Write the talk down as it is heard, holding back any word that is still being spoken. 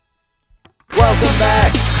Welcome back,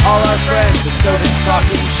 all our friends. It's Tobin's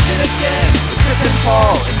talking shit again. With Chris and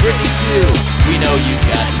Paul and Brittany too. We know you've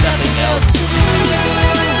got nothing else to do.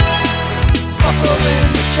 Buckle in,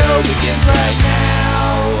 the show begins right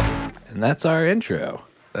now. And that's our intro.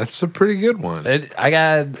 That's a pretty good one. I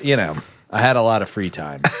had a lot of free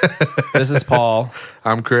time. This is Paul.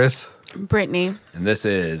 I'm Chris. Brittany. And this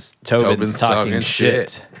is Tobin's talking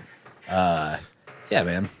shit. Yeah,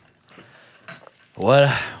 man.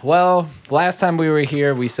 What? Well, last time we were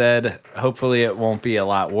here, we said hopefully it won't be a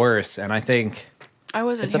lot worse, and I think I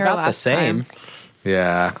wasn't it's here about last the same. time.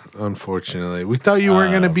 Yeah, unfortunately. We thought you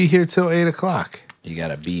weren't going to be here till 8 o'clock. You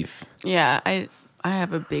got a beef. Yeah, I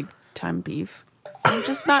have a big time beef. I'm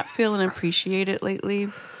just not feeling appreciated lately,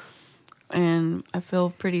 and I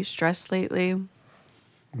feel pretty stressed lately.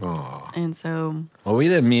 Aw. And so, Well, we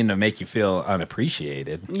didn't mean to make you feel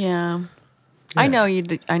unappreciated. yeah. I know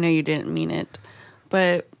you. I know you didn't mean it,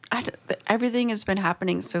 but everything has been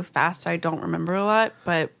happening so fast. I don't remember a lot,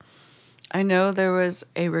 but I know there was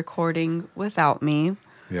a recording without me.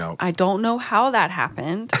 Yeah. I don't know how that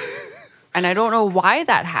happened, and I don't know why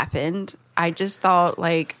that happened. I just thought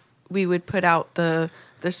like we would put out the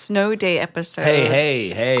snow day episode.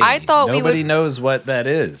 Hey! I thought nobody knows what that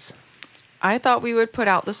is. I thought we would put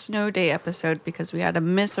out the snow day episode because we had to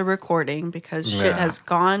miss a recording because shit has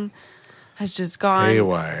just gone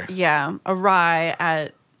Haywire. Yeah, awry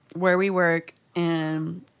at where we work,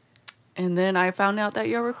 and then I found out that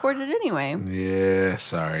you're recorded anyway, Yeah,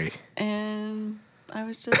 sorry. and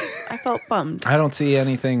I felt bummed. I don't see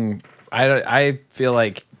anything. I feel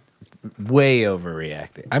like way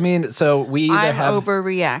overreacting. I mean, so we either I'm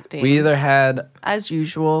overreacting. we either had as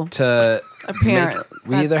usual. to Apparently,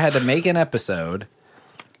 we either had to make an episode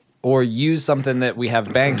or use something that we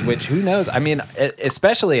have banked, which who knows? I mean,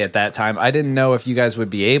 especially at that time, I didn't know if you guys would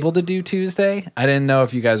be able to do Tuesday. I didn't know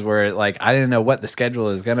if you guys were like, I didn't know what the schedule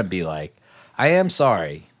is going to be like. I am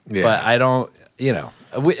sorry, but I don't,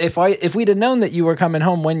 if we'd have known that you were coming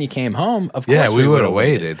home when you came home, of course Yeah, we would have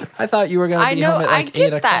waited. I thought you were going to be home at like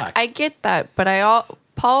 8 o'clock. I get that, but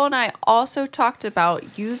Paul and I also talked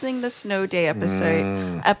about using the snow day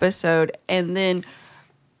episode and then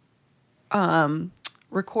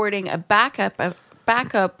recording a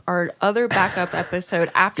backup or other backup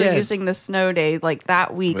episode after using the snow day like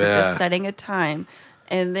that week of just setting a time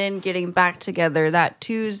and then getting back together that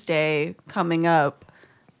Tuesday coming up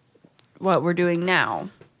what we're doing now.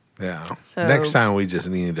 Yeah. So- Next time we just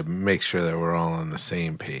needed to make sure that we're all on the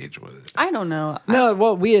same page with it. I don't know. No,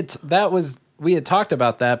 well, we had talked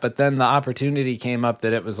about that, but then the opportunity came up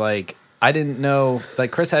that it was like, I didn't know,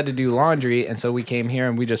 like Chris had to do laundry, and so we came here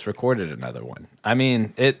and we just recorded another one. I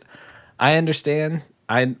mean, I understand.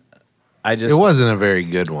 I just... It wasn't a very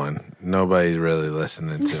good one. Nobody's really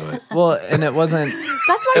listening to it. Well, and it wasn't... That's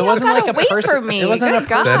why it y'all wasn't gotta like a wait person, for me. It wasn't Good a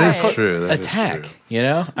person God. That is true. That is attack, true. you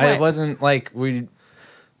know? What? It wasn't like we...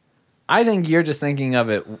 I think you're just thinking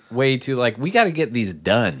of it way too, like, we got to get these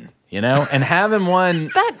done, you know? And having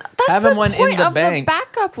one... That's having the one point in the of bank. the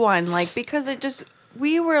backup one, like because it just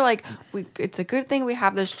we were like, it's a good thing we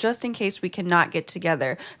have this just in case we cannot get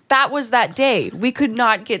together. That was that day we could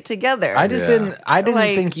not get together. I just Yeah. didn't. I didn't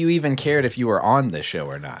Like- think you even cared if you were on this show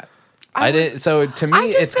or not. I I did. So to me, I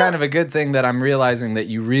just it's kind felt- of a good thing that I'm realizing that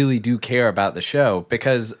you really do care about the show,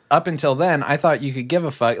 because up until then, I thought you could give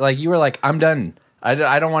a fuck. Like you were like, I'm done. I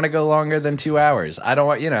don't want to go longer than 2 hours. I don't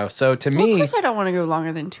want, So to Well, me, of course I don't want to go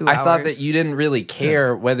longer than 2 hours. I thought that you didn't really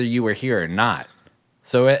care whether you were here or not.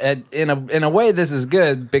 So in a way, this is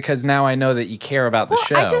good because now I know that you care about the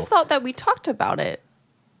show. I just thought that we talked about it,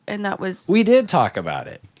 and that was We did talk about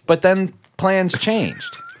it, but then plans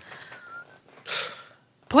changed.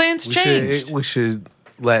 Plans changed. We should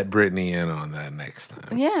let Brittany in on that next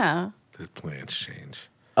time. yeah. The plans change.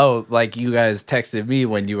 Oh, like you guys texted me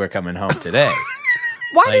when you were coming home today.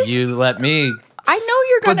 Why Like does you let me. I know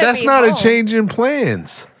you're But gonna? that's be not home. a change in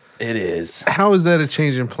plans. It is. How is that a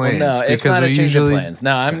change in plans? No, it's not a change of plans.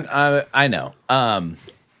 No, I know.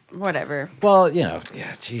 Whatever. Well, yeah,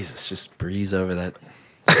 Jesus, just breeze over that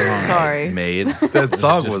song Sorry. I made. That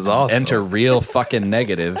song Just was awesome. Enter real fucking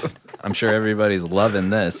negative. I'm sure everybody's loving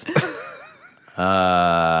this.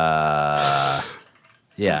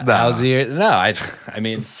 Yeah. Nah. How's your? No, I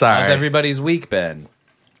mean, Sorry. how's everybody's week been?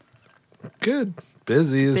 Good.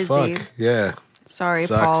 Busy as Busy. fuck. Yeah. Sorry,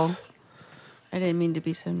 Sucks. Paul. I didn't mean to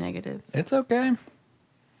be so negative. It's okay.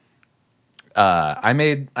 I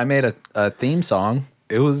made a theme song.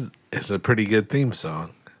 It's a pretty good theme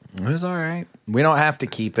song. It was all right. We don't have to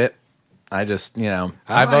keep it. I just, I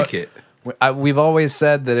I've like it. We've always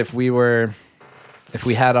said that if we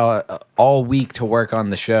had all week to work on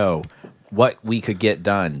the show, what we could get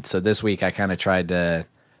done. So this week I kind of tried to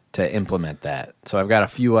implement that. So I've got a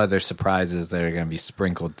few other surprises that are going to be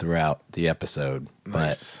sprinkled throughout the episode.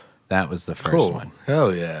 Nice. But that was the first one.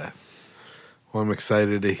 Hell yeah. Well, I'm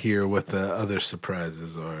excited to hear what the other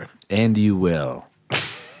surprises are. And you will.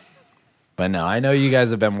 But no, I know you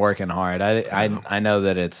guys have been working hard. I know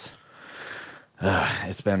that it's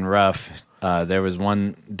been rough. There was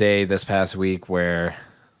one day this past week where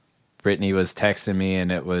Brittany was texting me,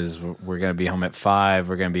 and it was, we're going to be home at 5,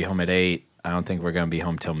 we're going to be home at 8. I don't think we're going to be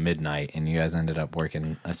home till midnight, and you guys ended up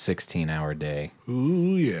working a 16-hour day.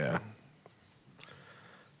 Ooh, yeah.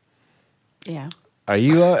 Yeah. Are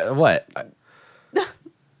you, what?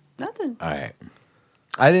 Nothing. All right.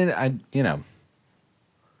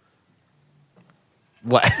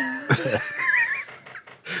 What?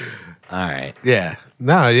 All right. Yeah.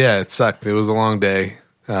 No, yeah, it sucked. It was a long day.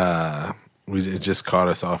 It just caught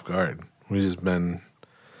us off guard. We just been,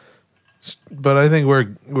 but I think we're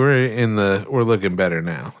looking better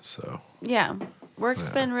now. So Yeah. Work's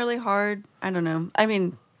been really hard. I don't know. I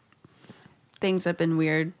mean, things have been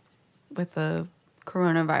weird with the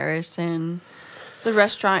coronavirus and the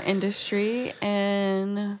restaurant industry,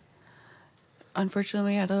 and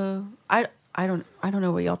unfortunately we had I don't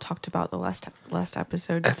know what y'all talked about the last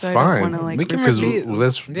episode. That's so fine. I don't want to We can because repeat-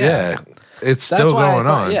 it's still why going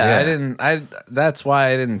on. Yeah, that's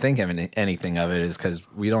why I didn't think of anything of it, is because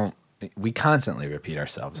we constantly repeat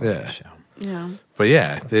ourselves on Yeah. this show. Yeah. But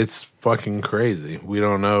yeah, it's fucking crazy. We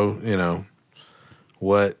don't know,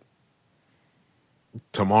 what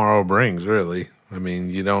tomorrow brings, really. I mean,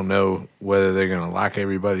 you don't know whether they're going to lock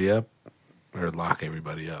everybody down. They're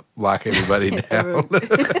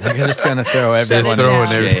just going to throw everyone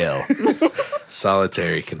throwing in jail.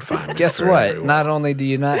 Solitary confinement. Guess for what? everyone. Not only do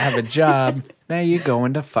you not have a job, now you're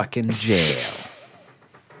going to fucking jail.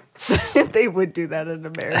 They would do that in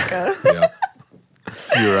America. Yep.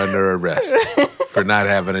 You're under arrest for not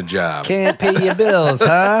having a job. Can't pay your bills,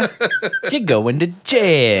 huh? You're going to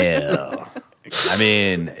jail. I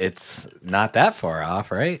mean, it's not that far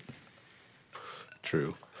off, right?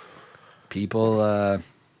 True. People,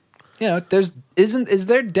 is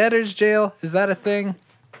there debtor's jail? Is that a thing?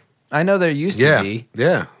 I know there used to be.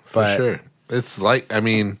 Yeah, for but- sure. It's like, I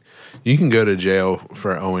mean, you can go to jail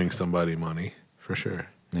for owing somebody money, for sure.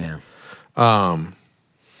 Yeah.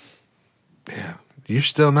 Yeah. You're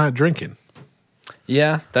still not drinking.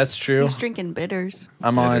 Yeah, that's true. He's drinking bitters.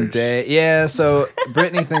 I'm on Bitters. day. Yeah, so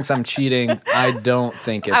Brittany thinks I'm cheating. I don't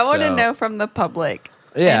think it's I want to so. know from the public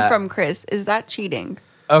Yeah. and from Chris, is that cheating?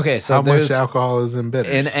 Okay, so How there's much alcohol is in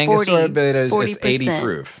bitters? in Angostura 40, bitters, it's 80 40%.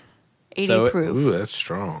 proof. 80 So it- proof. Ooh, that's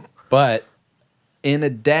strong. But in a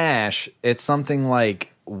dash, it's something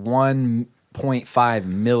like 1.5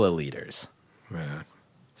 milliliters. Yeah.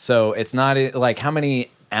 So it's not like how many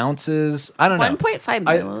ounces? I don't know. 1.5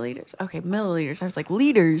 milliliters. Okay, milliliters. I was like,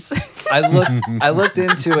 liters. I looked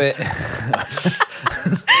into it.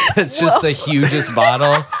 It's just the hugest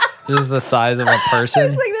bottle. Just the size of a I was person.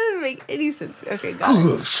 like, that doesn't make any sense. Okay, got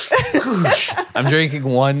it. I'm drinking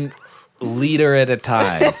 1 liter at a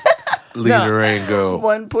time. Leader and go.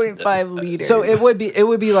 1.5 liters. So it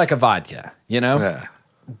would be like a vodka, Yeah.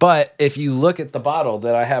 But if you look at the bottle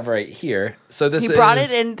that I have right here, so this he brought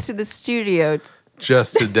is, it into the studio.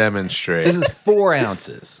 Just to demonstrate. This is 4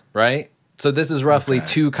 ounces, right? So this is roughly Okay.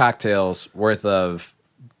 2 cocktails worth of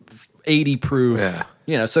 80 proof.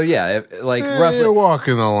 Yeah. So yeah, roughly. You're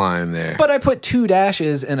walking the line there. But I put 2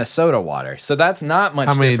 dashes in a soda water, so that's not much.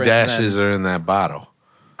 How many different dashes than- are in that bottle?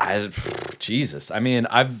 Jesus, I mean,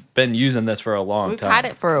 I've been using this for a long We've time. had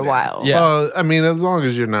it for a while. Yeah. Well, I mean, as long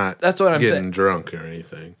as you're not That's what I'm getting saying. drunk or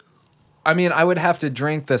anything. I mean, I would have to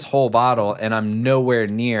drink this whole bottle, and I'm nowhere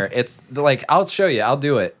near. It's like I'll show you. I'll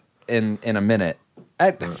do it in a minute.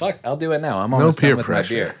 I'll do it now. I'm almost peer done with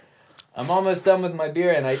pressure. my beer. I'm almost done with my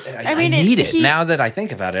beer, and I mean, need it. he- Now that I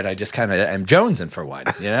think about it, I just kind of am jonesing for one,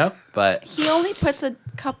 But He only puts a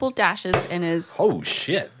couple dashes in his oh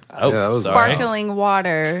shit! Oh, Yeah, that was sorry. sparkling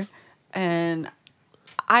water, and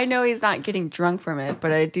I know he's not getting drunk from it,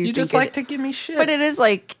 but I do. You think just like to give me shit. But it is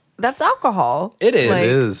like that's alcohol. It is. Like, It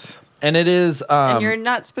is. and it is and you're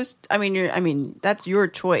not supposed. I mean, that's your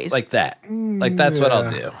choice. like that. Like that's what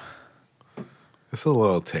I'll yeah. do. It's a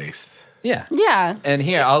little taste. Yeah. yeah. And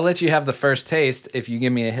here, I'll let you have the first taste if you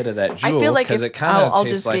give me a hit of that I Jewel, feel like because if- it kind of I'll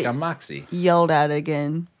tastes just like get- a Moxie. Yelled at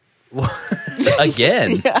again.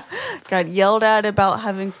 Again. Got yelled at about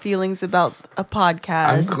having feelings about a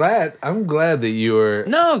podcast. I'm glad that you were.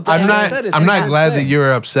 No, I'm like I not. said, it's I'm a not good glad that thing. you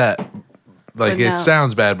were upset. Like But it no.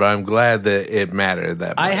 sounds bad, but I'm glad that it mattered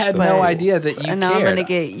that much. I had That's no cool. idea that you and now I'm cared. gonna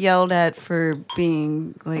get yelled at for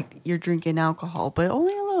being like you're drinking alcohol, but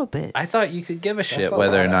only a little little bit. I thought you could give a shit That's a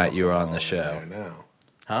whether lot or of not you were on the alcohol show. in there now.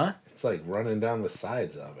 Huh? It's like running down the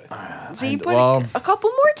sides of it. So you put a couple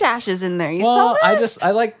more dashes in there. You saw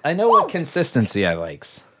that? I know what consistency I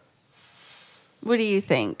likes. What do you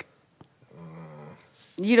think?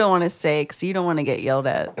 You don't want to say because you don't want to get yelled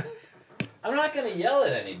at. I'm not going to yell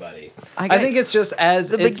at anybody. I think it's just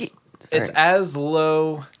as it's as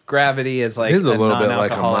low gravity as like It is a little bit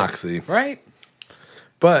like a non-alcoholic, Moxie. right?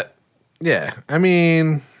 But, yeah, I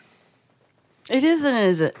mean... It is and it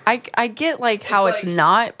isn't. I get like how it's like-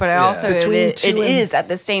 not, but I also Between it two and- is at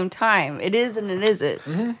the same time. It is and it isn't.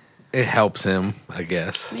 Mm-hmm. It helps him, I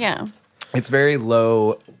guess. Yeah. It's very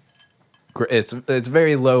low. It's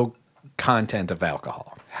very low content of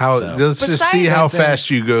alcohol. So- Let's just see how Besides- fast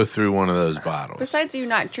you go through one of those bottles. Besides you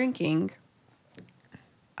not drinking,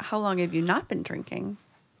 how long have you not been drinking?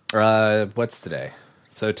 What's today?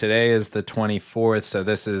 So today is the 24th. So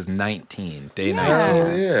this is 19, day Yeah. 19.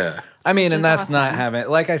 Oh, yeah. I mean, Which and is that's not awesome. having,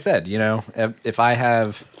 like I said, you know, if I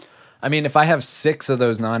have 6 of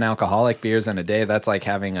those non-alcoholic beers in a day, that's like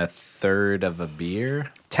having a third of a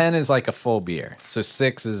beer. 10 is like a full beer. So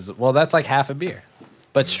 6 is, well, that's like half a beer,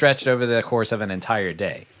 but stretched over the course of an entire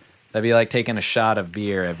day. That'd be like taking a shot of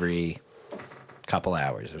beer every couple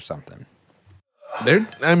hours or something.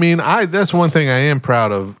 That's one thing I am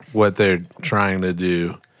proud of what they're trying to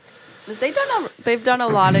do. 'Cause they've done a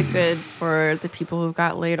lot of good for the people who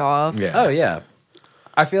got laid off. Yeah. Oh, yeah.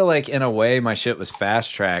 I feel like in a way my shit was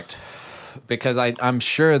fast-tracked because I'm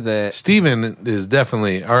sure that Steven is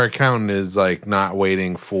definitely, our accountant is like not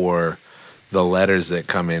waiting for the letters that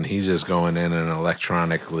come in. He's just going in and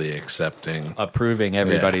electronically accepting. approving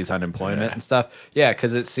everybody's unemployment and stuff. Yeah,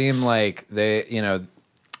 because it seemed like they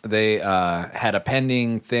had a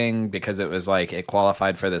pending thing because it was like it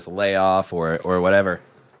qualified for this layoff or whatever.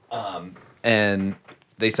 And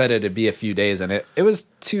they said it'd be a few days, and it was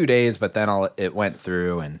 2 days, but then it went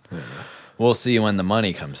through, and we'll see when the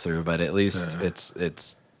money comes through. But at least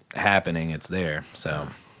it's happening. It's there. So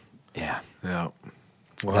yeah. Yeah.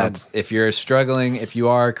 Well, That's if you're struggling, if you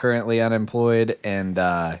are currently unemployed and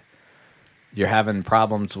you're having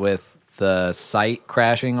problems with the site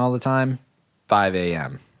crashing all the time, 5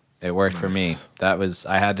 a.m. It worked for me.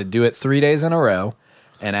 I had to do it 3 days in a row.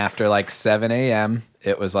 And after like 7 a.m.,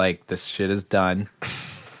 it was like, this shit is done.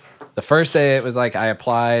 The first day, it was like I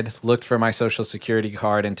applied, looked for my social security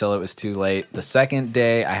card until it was too late. The second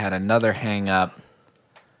day, I had another hang up.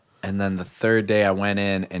 And then the third day, I went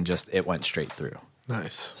in and it went straight through.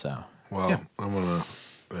 nice. So, Well, yeah. I'm going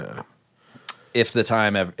to if the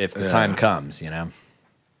time comes, you know.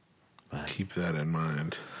 keep that in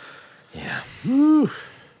mind. Yeah.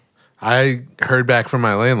 I heard back from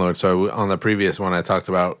my landlord. So on the previous one, I talked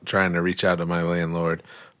about trying to reach out to my landlord.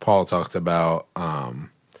 Paul talked about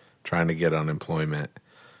trying to get unemployment.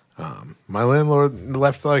 My landlord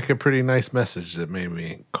left like a pretty nice message that made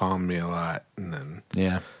me calm me a lot, and then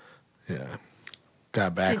Yeah.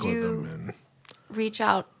 got back Did with you- him, and Reach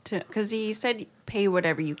out to, because he said pay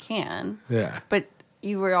whatever you can, yeah. but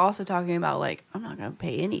you were also talking about like, I'm not going to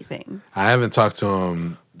pay anything. I haven't talked to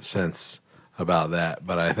him since about that,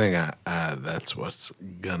 but I think that's what's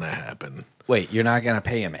gonna happen. Wait, you're not gonna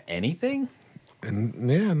pay him anything?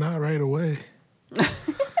 And yeah, not right away.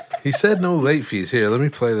 He said no late fees. Here, let me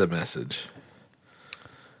play the message.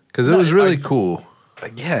 Because it was really cool.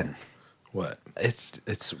 Again, What?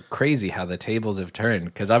 it's crazy how the tables have turned.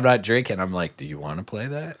 Because I'm not drinking. I'm like, do you want to play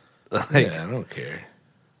that? Yeah, I don't care.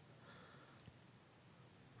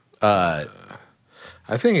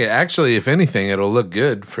 I think actually, if anything, it'll look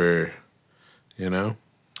good for,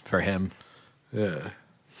 for him. yeah.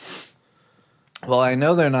 Well, I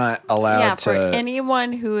know they're not allowed Yeah, to. for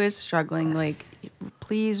anyone who is struggling, like,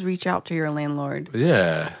 please reach out to your landlord.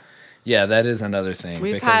 Yeah. Yeah, that is another thing.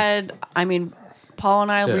 We've because- Paul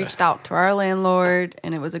and I Yeah. reached out to our landlord,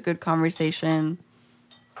 and it was a good conversation.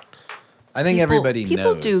 I think everybody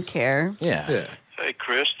people knows. do care. Yeah. Yeah. Hey,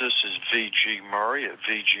 Chris, this is VG Murray at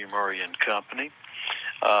VG Murray and Company.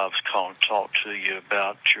 I was calling to talk to you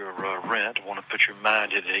about your rent. I want to put your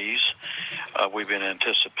mind at ease. We've been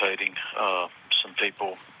anticipating some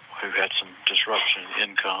people who had some disruption in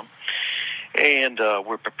income, and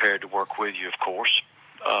we're prepared to work with you, of course.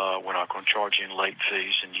 We're not going to charge you any late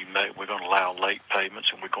fees, and we're going to allow late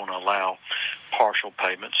payments, and we're going to allow partial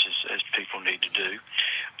payments as people need to do.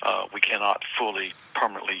 We cannot fully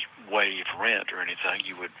permanently waive rent or anything.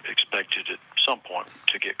 You would expect it at some point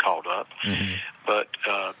to get caught up. Mm-hmm. But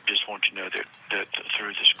just want you to know that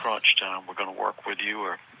through this crunch time, we're going to work with you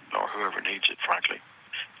or whoever needs it, frankly.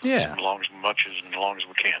 Yeah. As long as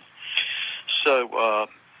we can. So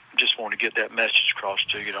just want to get that message across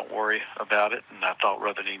to you. Don't worry about it. And I thought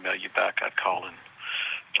rather than email you back, I'd call and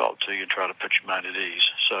talk to you and try to put your mind at ease.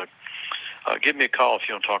 So give me a call if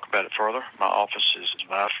you want to talk about it further. My office is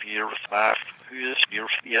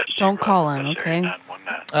Don't call him, okay?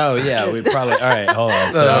 919. Oh, yeah, we probably... All right, hold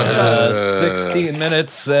on. So, 16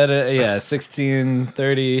 minutes at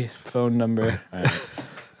 16:30 phone number. All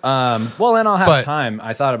right. Well, then I'll have time.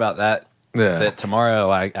 I thought about that. Yeah. That tomorrow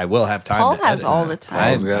I will have time. Paul to has edit. all the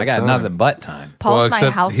time. I got time. nothing but time. Paul's my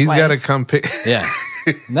except housewife. he's got to come pick. Yeah.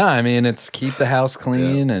 No, I mean, it's keep the house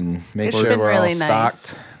clean and make It's sure been we're really all nice.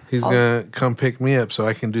 stocked. He's going to come pick me up so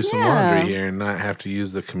I can do some Yeah. laundry here and not have to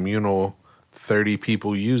use the communal 30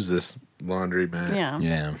 people use this laundry mat. Yeah.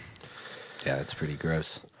 Yeah. Yeah, it's pretty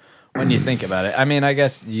gross. When you think about it. I mean, I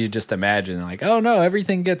guess you just imagine like, oh no,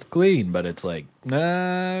 everything gets clean, but it's like,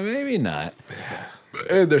 nah, maybe not.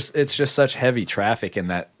 It's just such heavy traffic in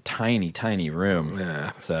that tiny, tiny room.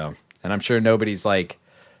 Yeah. So, and I'm sure nobody's like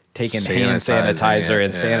taking hand sanitizer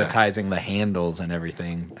and sanitizing the handles and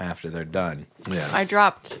everything after they're done. Yeah. I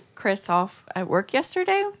dropped Chris off at work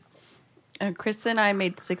yesterday. Chris and I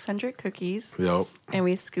made 600 cookies, Yep. and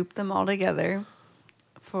we scooped them all together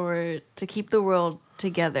to keep the world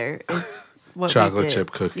together. Is what we Chocolate did.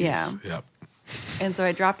 chip cookies. Yeah, Yep. and so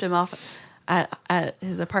I dropped him off at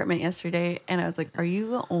his apartment yesterday, and I was like, "Are you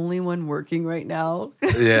the only one working right now?"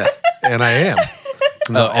 Yeah. And I am.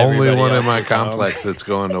 I'm the only everybody one in else my is home. complex that's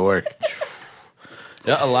going to work.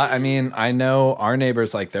 Yeah, a lot. I mean, I know our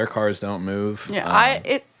neighbors, like their cars don't move.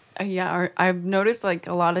 Yeah, I've noticed like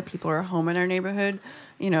a lot of people are home in our neighborhood.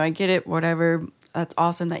 You know, I get it, whatever. That's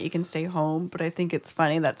awesome that you can stay home, but I think it's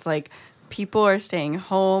funny that's like people are staying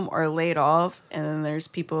home or laid off, and then there's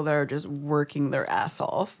people that are just working their ass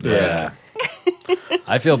off. Yeah.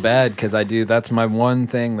 I feel bad because that's my one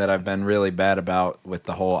thing that I've been really bad about with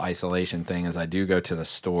the whole isolation thing is I do go to the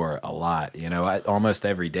store a lot. You know, almost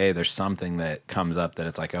every day there's something that comes up that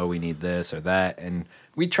it's like, oh, we need this or that. And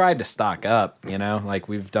we tried to stock up, you know, like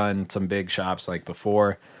we've done some big shops like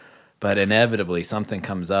before, but inevitably something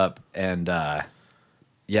comes up and,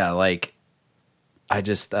 like I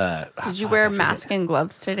just... Did you wear a mask and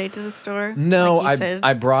gloves today to the store? No, like you said?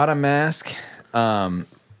 I brought a mask,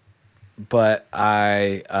 but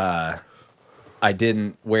I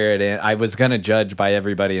didn't wear it in. I was gonna judge by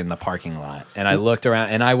everybody in the parking lot, and I looked around,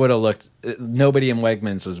 and I would have looked. Nobody in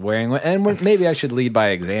Wegmans was wearing one, and maybe I should lead by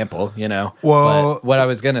example, you know. Well- but what I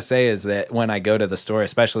was gonna say is that when I go to the store,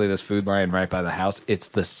 especially this Food Lion right by the house, it's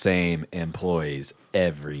the same employees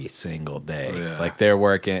every single day. Yeah. Like they're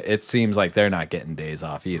working. It seems like they're not getting days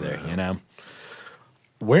off either. You know.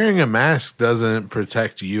 Wearing a mask doesn't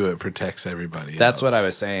protect you; it protects everybody. That's else. what I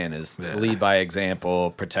was saying is lead by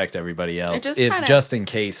example, protect everybody else. just If kinda- just in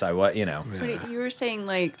case you know. But you were saying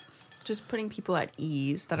like just putting people at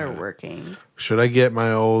ease that are working. Should I get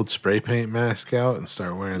my old spray paint mask out and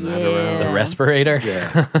start wearing that Yeah. around? The respirator.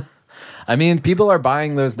 Yeah. I mean, people are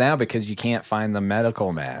buying those now because you can't find the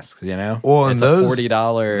medical masks, you know? Well, and it's those a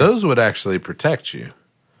 $40. Those would actually protect you.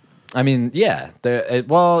 I mean, yeah.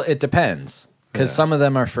 It depends. Because some of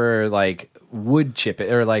them are for like wood chip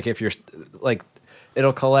or like if you're like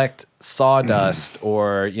it'll collect sawdust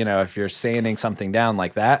or, you know, if you're sanding something down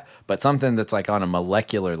like that. But something that's like on a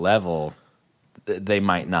molecular level, they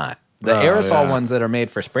might not. The aerosol ones that are made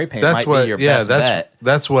for spray paint might be your best bet.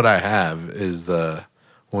 That's what I have is the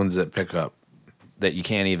ones that pick up. That you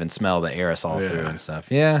can't even smell the aerosol through Yeah. and stuff.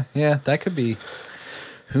 Yeah, that could be.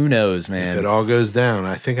 Who knows, man? If it all goes down,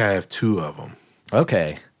 I think I have 2 of them.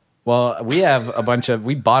 Okay. Well, we have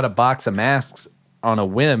we bought a box of masks on a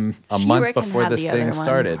whim a month She-Ra can before have this the thing other one.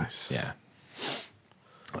 started. Nice. Yeah.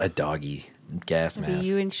 A doggy gas It'd be mask.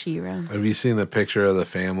 you and She-Ra. Have you seen the picture of the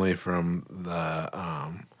family from the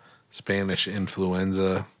Spanish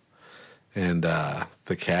influenza? And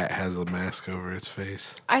the cat has a mask over its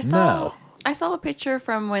face. I saw a picture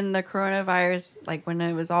from when the coronavirus, like when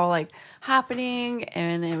it was all like happening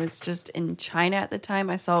and it was just in China at the time.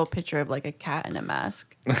 I saw a picture of like a cat in a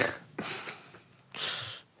mask.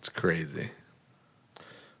 It's crazy.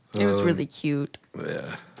 It was really cute.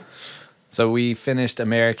 Yeah. So we finished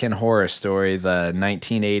American Horror Story, the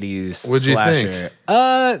 1980s What'd you slasher.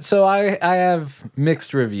 think? So I have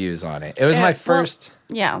mixed reviews on it. It was my first.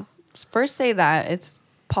 Yeah. First say that. It's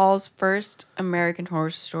Paul's first American Horror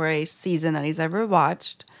Story season that he's ever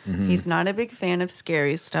watched. Mm-hmm. He's not a big fan of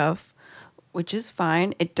scary stuff, which is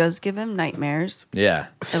fine. It does give him nightmares. Yeah.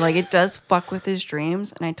 So, like, it does fuck with his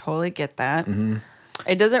dreams, and I totally get that. Mm-hmm.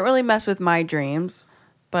 It doesn't really mess with my dreams,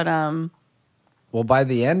 but Well, by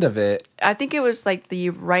the end of it, I think it was, like, the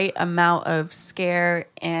right amount of scare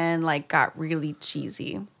and, like, got really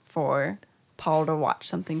cheesy for Paul to watch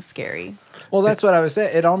something scary. Well, that's what I was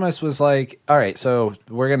saying. It almost was like, all right, so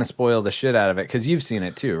we're going to spoil the shit out of it because you've seen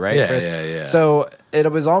it too, right, Yeah, Chris? yeah. So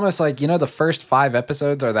it was almost like, the first 5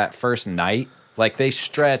 episodes are that first night. Like they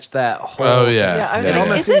stretched that whole. Oh, yeah. Yeah, I was Yeah.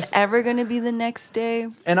 like, is it ever going to be the next day?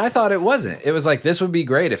 And I thought it wasn't. It was like, this would be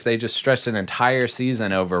great if they just stretched an entire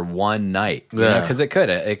season over one night. Yeah. Because it could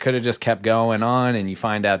have. It could have just kept going on and you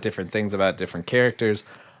find out different things about different characters.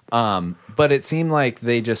 But it seemed like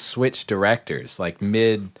they just switched directors, like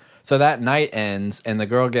mid. So that night ends and the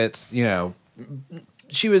girl gets,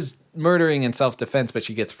 she was murdering in self-defense, but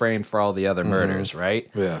she gets framed for all the other murders, right?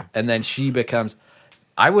 Yeah. And then she becomes.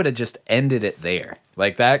 I would have just ended it there.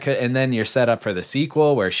 Like that could, and then you're set up for the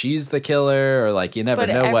sequel where she's the killer, or like you never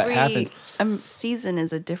know what happens. Season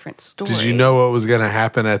is a different story. Did you know what was going to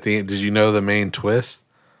happen at the end? Did you know the main twist?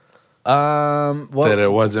 Well, That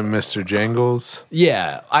it wasn't Mr. Jangles?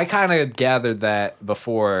 yeah, I kind of gathered that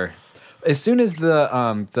before. As soon as the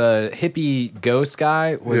hippie ghost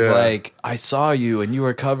guy was Yeah. like, "I saw you and you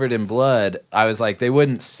were covered in blood," I was like, they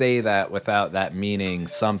wouldn't say that without that meaning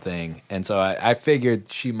something, and so I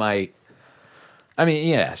figured she might. I mean,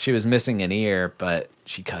 yeah, she was missing an ear, but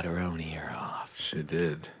she cut her own ear off. She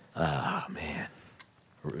did. Oh man,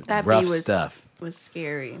 that rough bee stuff. was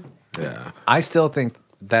scary. Yeah. I still think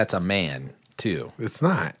that's a man too. It's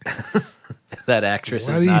not. That actress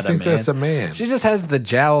Why is do you not think a man. that's a man? She just has the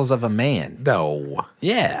jowls of a man. No.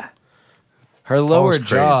 Yeah. Her lower Paul's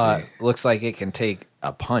jaw crazy. looks like it can take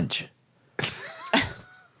a punch.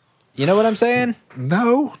 You know what I'm saying?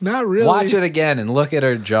 No, not really. Watch it again and look at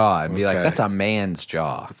her jaw and be like, Okay. that's a man's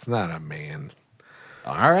jaw. It's not a man.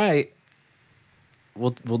 All right.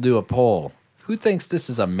 We'll do a poll. Who thinks this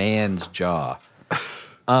is a man's jaw?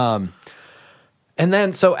 And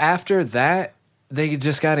then so after that, they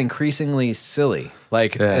just got increasingly silly.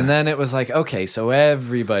 Like, Yeah. and then it was like, okay, so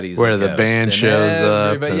everybody's Where a the ghost, band and shows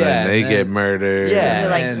up and yeah, then they and get murdered. Yeah. Was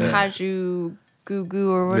it like and- Kaju Goo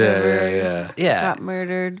Goo or whatever? Yeah. Got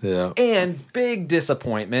murdered. Yeah. And big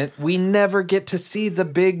disappointment, we never get to see the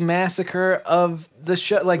big massacre of the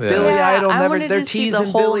show. Like Yeah. Billy Idol, I never. wanted They're to see teasing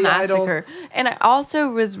the whole Billy Idol. massacre, and I also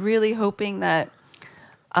was really hoping that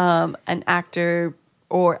an actor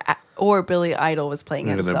or Billy Idol was playing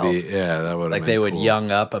himself. That would Like they would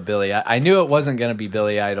young up a Billy. I knew it wasn't going to be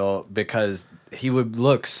Billy Idol because he would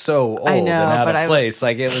look so old I and know, out but of I- place.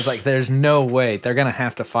 Like it was like there's no way they're going to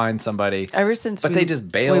have to find somebody. Ever since But they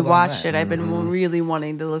just bailed we on watched that. it, I've been really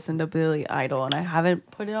wanting to listen to Billy Idol, and I haven't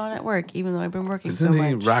put it on at work, even though I've been working Isn't so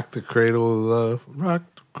he much. Rock the Cradle of Love? Rock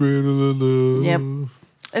the Cradle of Love. Yep.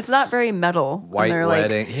 It's not very metal. when White they're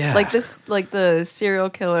Wedding, like, yeah. like this, like the serial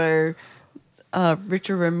killer,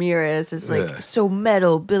 Richard Ramirez is like Yeah. so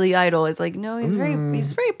metal. Billy Idol is like, no, he's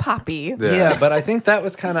very poppy. Yeah, but I think that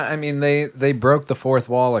was kind of. I mean, they broke the fourth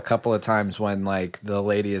wall a couple of times when like the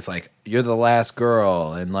lady is like, "You're the last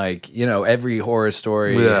girl," and like every horror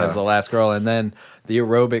story Yeah. has the last girl, and then the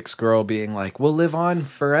aerobics girl being like, "We'll live on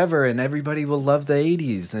forever, and everybody will love the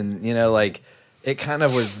 '80s," and like it kind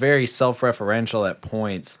of was very self-referential at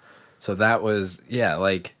points. So that was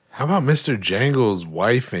like. How about Mr. Jangles'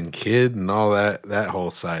 wife and kid and all that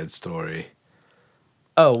whole side story?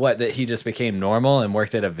 Oh, what? That he just became normal and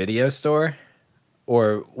worked at a video store,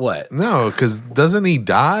 or what? No, because doesn't he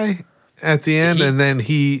die at the end, He- and then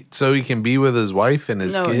he can be with his wife and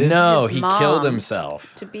his No, kid? No, His he mom. killed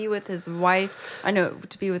himself. To be with his wife, I know,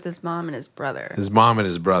 to be with his mom and his brother. His mom and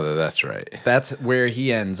his brother. That's right. That's where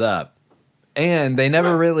he ends up. And they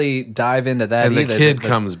never really dive into that And the either. kid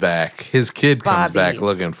comes back. His kid comes Bobby. back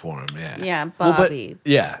looking for him. Yeah. Yeah, Well, but- Bobby.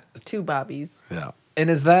 yeah. 2 Bobbies. Yeah. And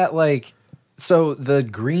is that like so the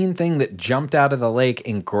green thing that jumped out of the lake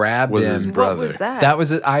and grabbed Was him? his What brother. was that? That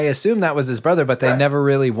was I assume that was his brother, but they never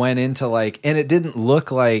really went into like and it didn't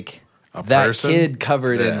look like A that person? kid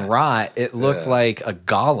covered Yeah. in rot. It looked Yeah. like a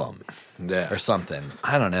golem Yeah. or something.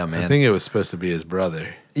 I don't know, man. I think it was supposed to be his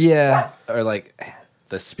brother. Yeah, or like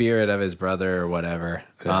the spirit of his brother or whatever.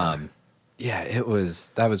 Yeah.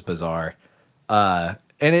 That was bizarre. And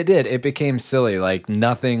it became silly. Like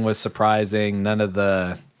nothing was surprising. None of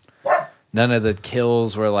the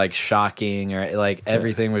kills were like shocking or like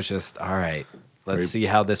everything was just all right. Let's see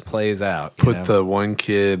how this plays out. you know? Put the one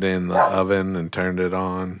kid in the oven and turned it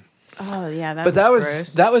on. Oh yeah, But that was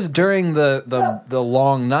gross. that was during the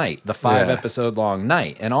long night, the 5 Yeah. episode long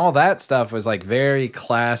night, and all that stuff was like very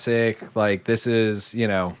classic. Like this is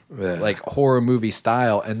like horror movie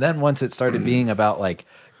style. And then once it started being about like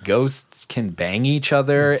ghosts can bang each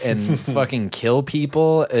other and fucking kill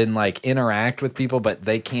people and like interact with people, but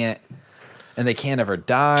they can't ever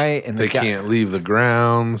die, and They the guy- can't leave the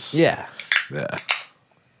grounds. Yeah, Yeah.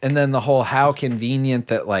 And then the whole how convenient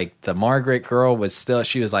that like the Margaret girl was still,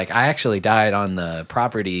 she was like, I actually died on the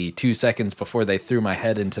property 2 seconds before they threw my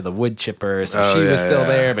head into the wood chipper. So she was still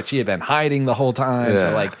there, but she had been hiding the whole time.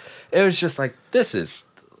 So like, it was just like, this is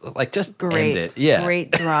like, just great. end it. Yeah. Great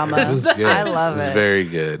drama. It was good. I love it. It was very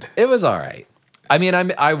good. It was all right. I mean,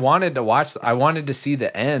 I wanted to watch, I wanted to see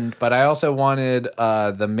the end, but I also wanted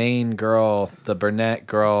the main girl, the brunette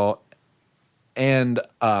girl, and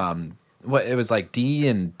what it was like Dee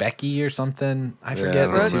and Becky or something. I forget.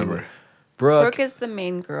 I don't remember. Brooke is the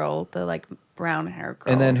main girl, the like brown hair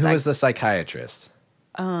girl. and then who was the psychiatrist?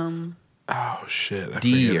 Oh shit! I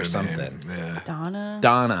Dee forget or her something. name. Yeah.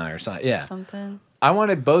 Donna or something. Yeah. something. I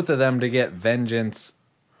wanted both of them to get vengeance,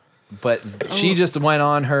 but she just went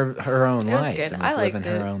on her own It was life good. and I was liked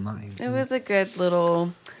living it. her own life. It was a good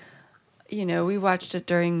little, we watched it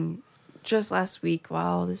during just last week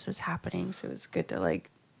while this was happening, so it was good to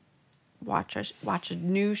like watch a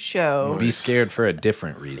new show. Be scared for a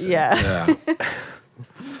different reason. Yeah. Yeah.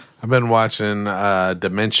 I've been watching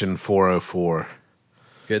Dimension 404.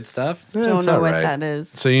 Good stuff. Yeah, Don't it's know all what right. that is.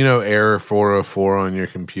 So you know Error 404 on your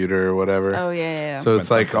computer or whatever? Oh yeah. So it's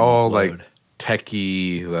When like something all will like load.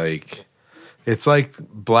 techie, like it's like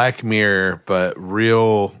Black Mirror, but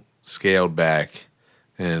real scaled back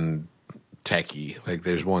and techie. Like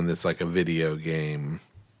there's one that's like a video game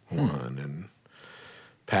one, and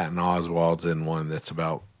Patton Oswalt's in one that's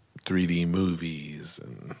about 3D movies,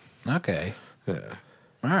 and Okay. yeah.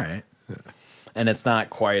 All right. And it's not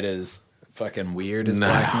quite as fucking weird as No.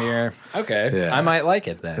 Black Mirror. Okay. Yeah. I might like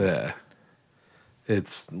it then. Yeah.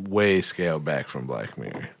 It's way scaled back from Black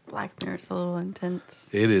Mirror. Black Mirror's a little intense.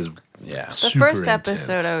 It is Yeah. The super first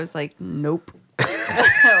episode, intense. I was like, nope.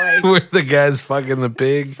 Where the guy's fucking the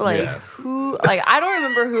pig. Like Yeah. who? Like I don't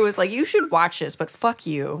remember who was like, you should watch this, but fuck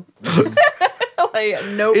you. Like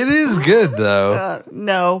nope. It is good though.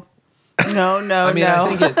 No. I mean, no.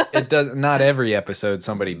 I think it does. Not every episode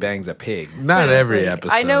somebody bangs a pig. Not But it's every like-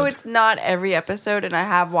 episode. I know it's not every episode, and I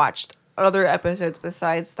have watched other episodes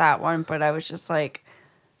besides that one, but I was just like,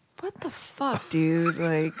 what the fuck, dude?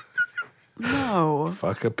 Like, no.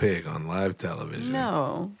 Fuck a pig on live television.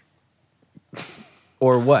 No.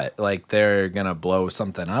 Or what? Like they're gonna blow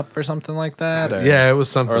something up or something like that? Or, Yeah, it was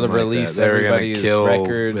something or the like release that. They were gonna everybody's kill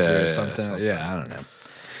records yeah, or yeah, something. Yeah, I don't know.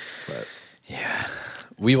 But yeah,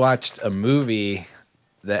 we watched a movie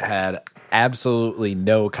that had absolutely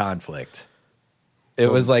no conflict. It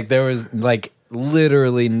was like there was like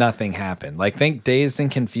literally nothing happened. Like think Dazed and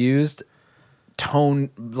Confused, tone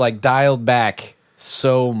like dialed back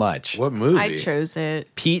so much. What movie? I chose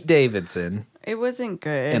it. Pete Davidson It wasn't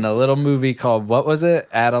good. in a little movie called what was it?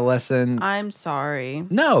 Adolescent. I'm sorry.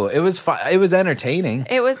 No, it was it was entertaining.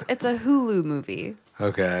 It's a Hulu movie.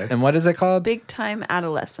 Okay. And what is it called? Big Time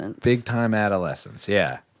Adolescence. Big Time Adolescence.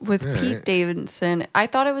 Yeah. with All Pete right. Davidson. I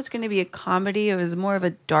thought it was going to be a comedy. It was more of a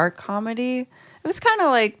dark comedy. It was kind of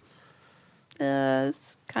like,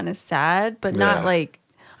 it's kind of sad, but Yeah. not like,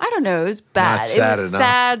 I don't know. It was bad. Not It sad was enough.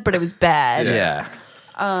 sad, but it was bad. Yeah.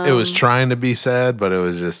 It was trying to be sad, but it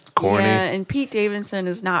was just corny. Yeah, and Pete Davidson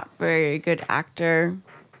is not very good actor.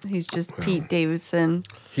 He's just Pete Davidson.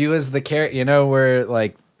 He was the character, you know, where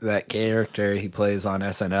like that character he plays on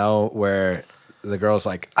SNL where the girl's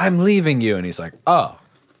like, I'm leaving you. And he's like, oh,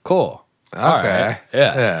 cool. All Okay. right.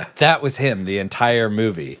 Yeah. Yeah. That was him the entire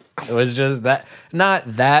movie. It was just that,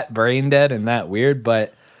 not that brain dead and that weird,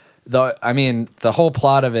 but the whole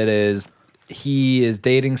plot of it is he is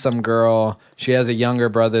dating some girl. She has a younger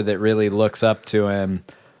brother that really looks up to him.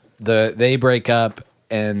 They break up,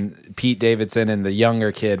 and Pete Davidson and the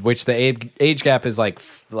younger kid, which the age gap is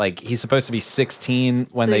like he's supposed to be 16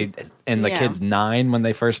 when the yeah. kid's 9 when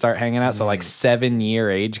they first start hanging out. So like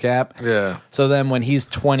 7-year age gap. Yeah. So then when he's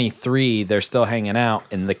 23, they're still hanging out,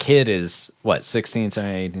 and the kid is, what, 16,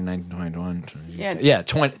 17, 18, 19, 20, 21? Yeah,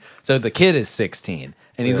 20. So the kid is 16,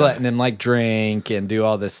 and he's Yeah. letting him, like, drink and do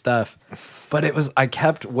all this stuff. But I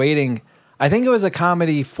kept waiting. I think it was a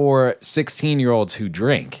comedy for 16-year-olds who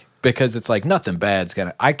drink, because it's like, nothing bad's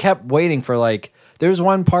gonna... I kept waiting for, like, there's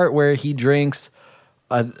one part where he drinks,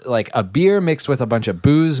 a beer mixed with a bunch of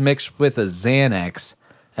booze mixed with a Xanax.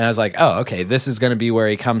 And I was like, oh, okay, this is going to be where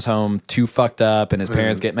he comes home too fucked up and his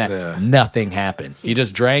parents get mad. Yeah. Nothing happened. He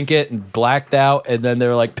just drank it and blacked out, and then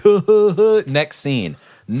they're like, next scene.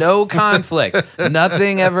 No conflict.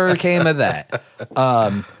 Nothing ever came of that.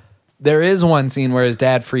 There is one scene where his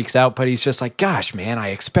dad freaks out, but he's just like, gosh, man, I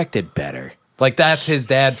expected better. Like, that's his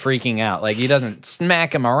dad freaking out. Like, he doesn't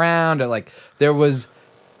smack him around. Or like, there was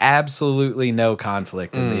absolutely no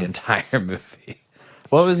conflict in the entire movie.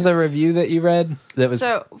 What was the review that you read? That was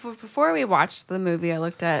So before we watched the movie, I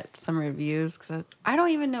looked at some reviews because I don't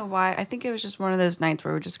even know why. I think it was just one of those nights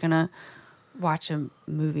where we're just gonna watch a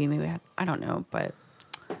movie. Maybe I don't know, but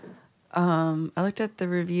I looked at the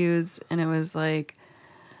reviews and it was like,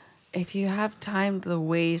 if you have time to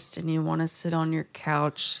waste and you want to sit on your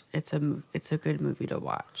couch, it's a good movie to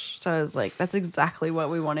watch. So I was like, that's exactly what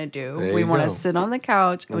we want to do. There We you want to go. sit on the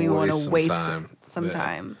couch and we want Waste to some waste time. some Yeah.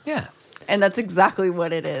 time. yeah. And that's exactly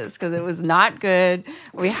what it is because it was not good.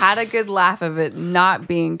 We had a good laugh of it not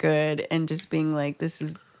being good and just being like, this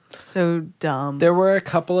is so dumb. There were a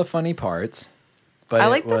couple of funny parts, but I it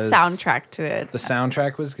like the was- soundtrack to it. The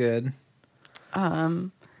soundtrack was good.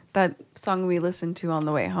 That song we listened to on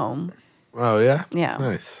the way home. Oh yeah, Yeah.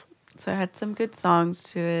 nice. So it had some good songs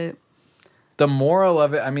to it. The moral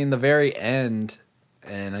of it, I mean, the very end,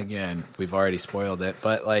 and again, we've already spoiled it,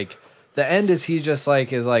 but like the end is he just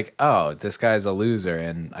like is like, oh, this guy's a loser,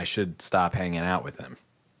 and I should stop hanging out with him.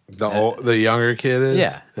 The younger kid is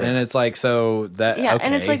Yeah, and it's like so that Yeah, okay,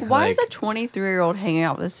 and it's like, why is a 23-year-old hanging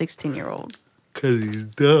out with a 16-year-old? because he's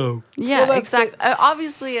dumb. Yeah, that's exactly.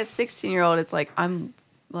 Obviously, a 16-year-old, it's like, I'm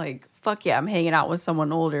like, fuck yeah, I'm hanging out with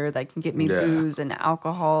someone older that can get me Yeah. booze and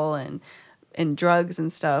alcohol and drugs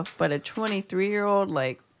and stuff. But a 23-year-old,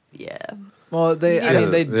 like, yeah. Well, they I Yeah.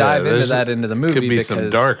 mean they dive into there's- that into the movie Could be because some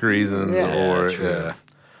dark reasons, Yeah. or True. yeah.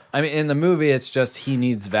 I mean, in the movie, it's just he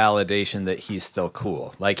needs validation that he's still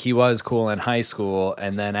cool. Like he was cool in high school,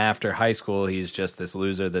 and then after high school, he's just this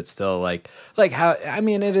loser that's still like how. I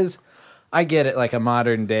mean, it is. I get it, like a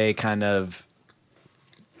modern day kind of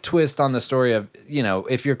twist on the story of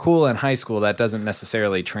if you're cool in high school, that doesn't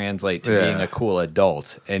necessarily translate to Yeah. being a cool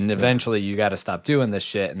adult, and eventually you got to stop doing this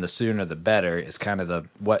shit, and the sooner the better is kind of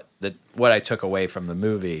what I took away from the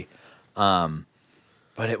movie.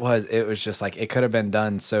 But it was just like it could have been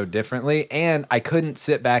done so differently, and I couldn't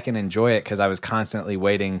sit back and enjoy it because I was constantly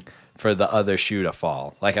waiting for the other shoe to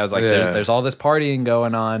fall. Like I was like, Yeah. there's all this partying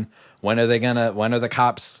going on. When are the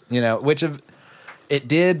cops? It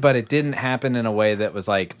did, but it didn't happen in a way that was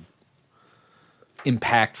like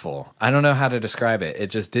impactful. I don't know how to describe it. It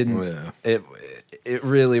just didn't. Yeah. It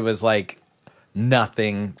really was like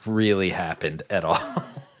nothing really happened at all.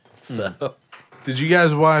 So. Did you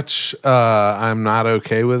guys watch I'm Not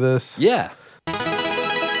Okay With This? Yeah.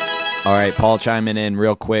 All right, Paul chiming in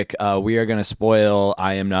real quick. We are going to spoil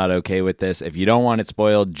I Am Not Okay With This. If you don't want it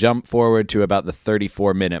spoiled, jump forward to about the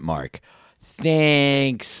 34-minute mark.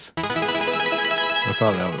 Thanks. I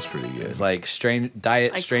thought that was pretty good. It's like I Stranger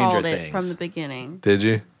called Things. it from the beginning. Did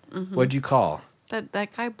you? What'd you call? That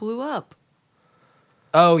guy blew up.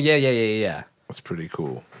 Oh, yeah. That's pretty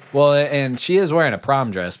cool. Well, and she is wearing a prom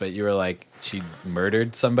dress, but you were like, she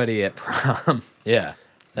murdered somebody at prom. Yeah.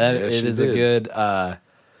 It she is did. a good...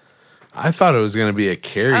 I thought it was going to be a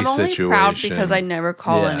Carrie I'm only situation. proud because I never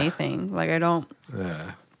call Yeah. anything. Like, I don't.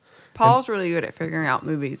 Yeah, Paul's really good at figuring out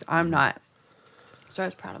movies. I'm not. So I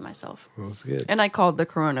was proud of myself. it was good. And I called the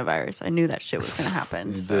coronavirus. I knew that shit was going to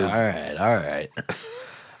happen. So. All right.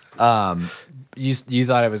 You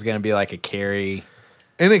thought it was going to be like a Carrie...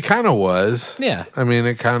 And it kind of was. Yeah. I mean,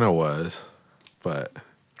 it kind of was. But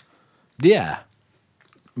Yeah.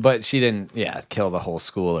 But she didn't, kill the whole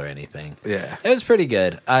school or anything. yeah. It was pretty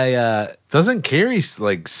good. Doesn't Carrie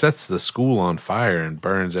like sets the school on fire and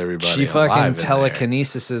burns everybody? She alive fucking in there?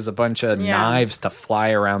 telekinesis a bunch of Yeah. knives to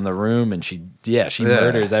fly around the room, and she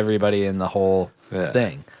murders everybody in the whole Yeah.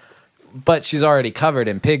 thing. But she's already covered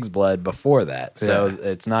in pig's blood before that, so Yeah.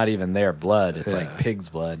 it's not even their blood. It's Yeah. like pig's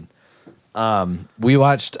blood. We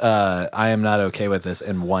watched I Am Not Okay With This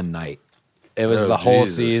in one night. It was Oh, the whole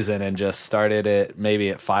Jesus. season, and just started it maybe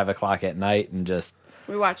at 5:00 at night, and just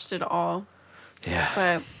We watched it all. yeah,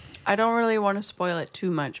 But I don't really want to spoil it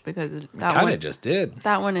too much because that kind one, of just did.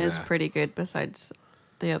 that one is Yeah. pretty good besides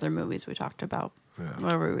the other movies we talked about.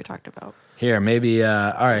 Whatever we talked about. Here, maybe.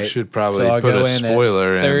 All right, should probably I'll put go a in at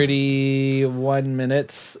spoiler in. 31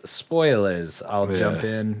 minutes spoilers. I'll Yeah. jump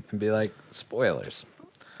in and be like spoilers.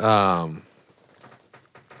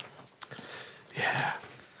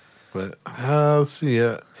 But let's see.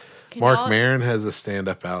 Can Mark y'all- Maron has a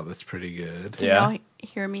stand-up out that's pretty good. Can Yeah. y'all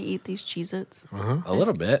hear me eat these Cheez-Its? A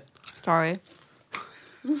little bit. Sorry.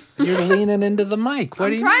 You're leaning into the mic. What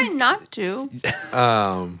I'm are you? trying not to.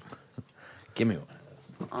 Give me one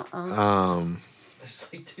of those. There's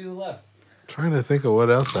like 2 left. Trying to think of what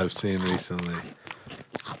else I've seen recently.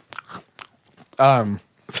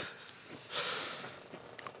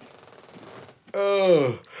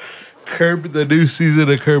 The new season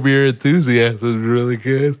of Curb Your Enthusiasm is really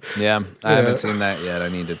good. Yeah, I haven't seen that yet. I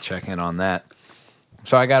need to check in on that.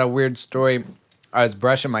 So I got a weird story. I was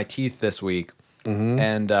brushing my teeth this week,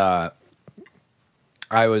 and I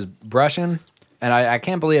was brushing, and I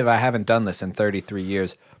can't believe I haven't done this in 33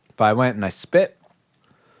 years, but I went and I spit,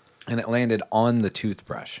 and it landed on the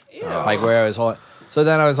toothbrush, like where I was holding. So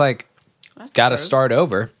then I was like, got to start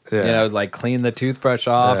over, like clean the toothbrush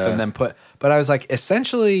off and then but I was like,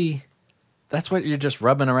 essentially, that's what you're just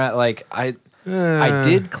rubbing around. Like I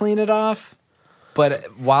did clean it off, but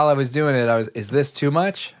while I was doing it, is this too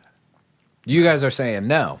much? You guys are saying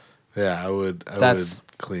no. Yeah, I would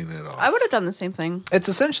clean it off. I would have done the same thing. It's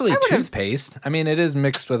essentially toothpaste. I mean, it is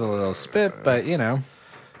mixed with a little spit, but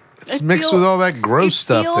it's mixed with all that gross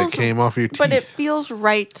stuff that came off your teeth. But it feels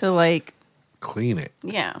right to like clean it.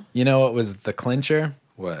 Yeah. You know what was the clincher?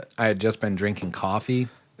 What? I had just been drinking coffee.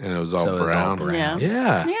 And it was all brown.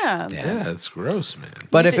 Yeah. Yeah, it's gross, man.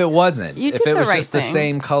 But if it wasn't, you if did it the was right just the thing.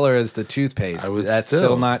 same color as the toothpaste, I would that's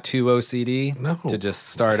still not too OCD to just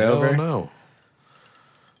start over? No.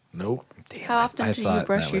 Nope. Damn, how often do you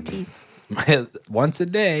brush your teeth? Once a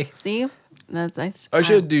day. See? That's I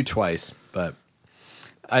should do twice, but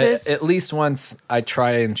at least once. I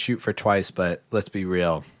try and shoot for twice, but let's be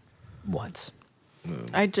real, once.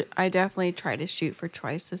 I definitely try to shoot for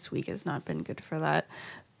twice. This week has not been good for that.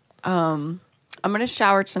 I'm gonna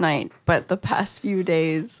shower tonight, but the past few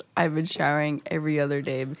days I've been showering every other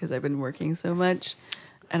day because I've been working so much,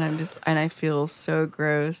 and I feel so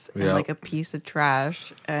gross and like a piece of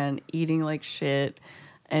trash and eating like shit,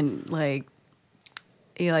 and like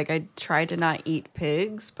I tried to not eat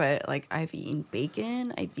pigs, but like I've eaten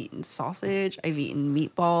bacon, I've eaten sausage, I've eaten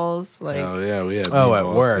meatballs. Like we had at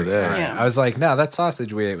meatballs work. today. Yeah. I was like, no, that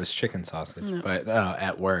sausage we ate was chicken sausage, but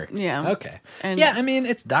at work. Yeah. Okay. And I mean,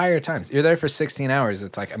 it's dire times. You're there for 16 hours.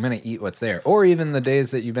 It's like I'm gonna eat what's there, or even the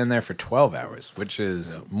days that you've been there for 12 hours, which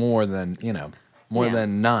is more than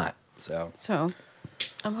than not. So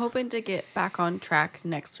I'm hoping to get back on track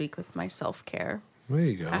next week with my self-care There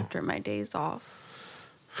you go. after my days off.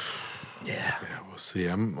 Yeah, we'll see.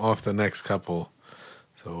 I'm off the next couple,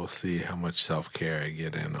 so we'll see how much self-care I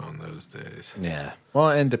get in on those days. Yeah.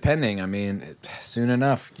 Well, and depending, I mean, soon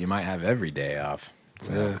enough, you might have every day off.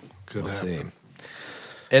 So could we'll happen. see.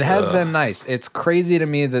 It has been nice. It's crazy to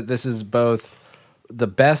me that this is both the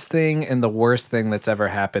best thing and the worst thing that's ever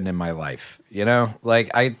happened in my life. You know, like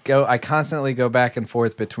I constantly go back and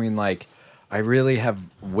forth between like, I really have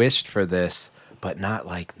wished for this, but not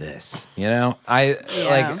like this. You know,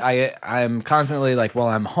 I'm constantly like, well,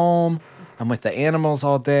 I'm home. I'm with the animals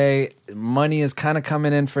all day. Money is kind of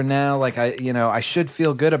coming in for now. Like I should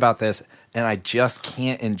feel good about this, and I just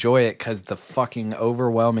can't enjoy it because the fucking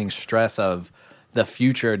overwhelming stress of the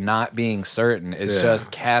future not being certain is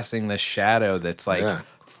just casting this shadow that's like,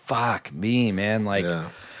 fuck me, man. Like,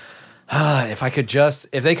 if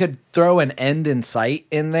they could throw an end in sight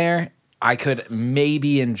in there, I could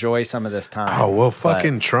maybe enjoy some of this time. Oh, well,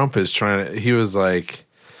 fucking Trump is he was like,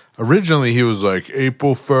 originally he was like,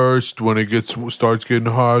 April 1st, when it starts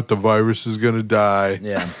getting hot, the virus is going to die.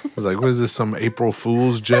 Yeah. I was like, what is this, some April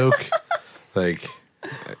Fool's joke? Like,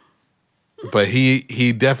 but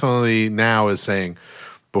he definitely now is saying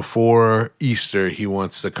before Easter, he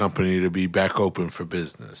wants the company to be back open for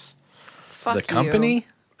business. Fuck the company?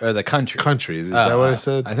 Or the country? Country. Is that what I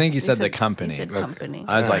said? I think you said the company. He said company.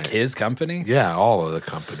 I was like, his company? Yeah, all of the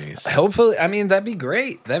companies. Hopefully, I mean, that'd be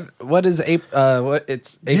great. What is April?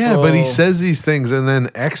 It's April. Yeah, but he says these things, and then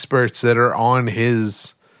experts that are on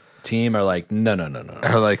his team are like, no.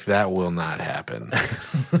 Are like, that will not happen.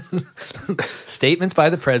 Statements by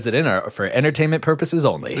the president are for entertainment purposes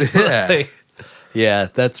only. Yeah. Yeah,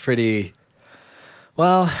 that's pretty.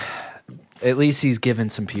 Well, at least he's given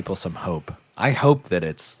some people some hope. I hope that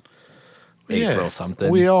it's April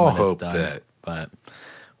something. We all when it's hope done, that. but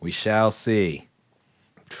we shall see.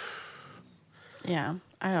 Yeah,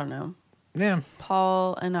 I don't know. Yeah.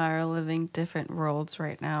 Paul and I are living different worlds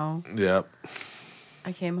right now. Yep.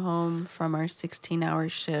 I came home from our 16-hour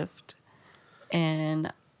shift,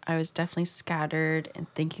 and I was definitely scattered and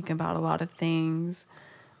thinking about a lot of things.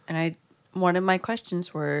 And one of my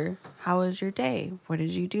questions were, how was your day? What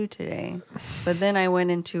did you do today? But then I went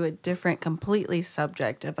into a different, completely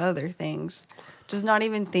subject of other things, just not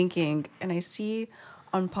even thinking. And I see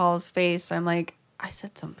on Paul's face, I'm like, I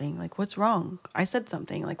said something. Like, what's wrong? I said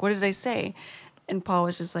something. Like, what did I say? And Paul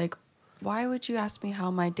was just like, why would you ask me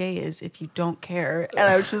how my day is if you don't care? And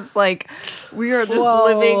I was just like, we are just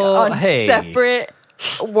living on separate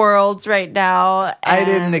worlds right now. I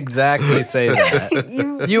didn't exactly say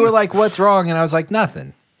that. You were like, what's wrong? And I was like,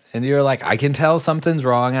 nothing. And you were like, I can tell something's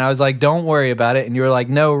wrong. And I was like, don't worry about it. And you were like,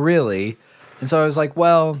 no, really. And so I was like,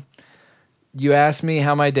 well, you asked me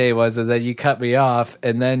how my day was, and then you cut me off,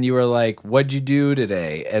 and then you were like, "What'd you do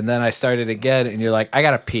today?" And then I started again, and you're like, "I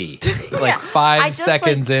gotta pee." Like 5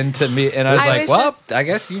 seconds into me, and I was like, "Well, I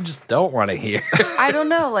guess you just don't want to hear." I don't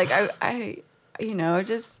know. Like I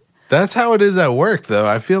just. That's how it is at work, though.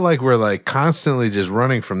 I feel like we're like constantly just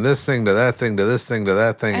running from this thing to that thing to this thing to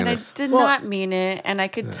that thing. And I did not mean it. And I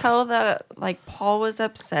could tell that like Paul was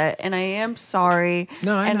upset, and I am sorry.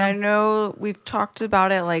 No, I know we've talked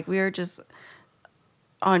about it. Like we are just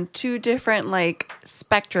on 2 different like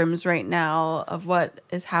spectrums right now of what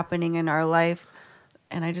is happening in our life.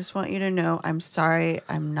 And I just want you to know, I'm sorry.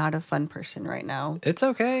 I'm not a fun person right now. It's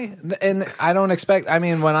okay. And I don't expect, I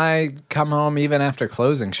mean, when I come home, even after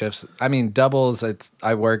closing shifts, I mean, doubles,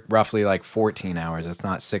 I work roughly like 14 hours. It's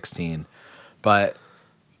not 16. But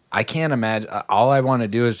I can't imagine, all I want to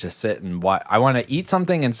do is just sit and watch. I want to eat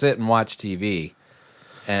something and sit and watch TV.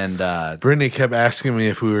 And Brittany kept asking me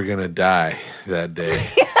if we were going to die that day.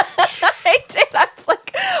 I did. I was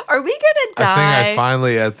like, are we going to die? I think I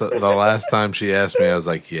finally, at the last time she asked me, I was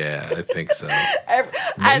like, yeah, I think so.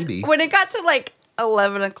 Maybe. When it got to like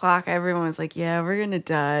 11 o'clock, everyone was like, yeah, we're going to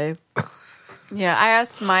die. Yeah, I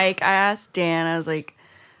asked Mike, I asked Dan, I was like,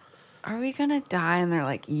 are we going to die? And they're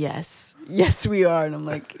like, yes. Yes, we are. And I'm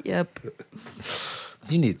like, yep.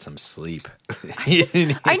 You need some sleep.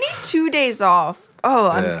 I need 2 days off.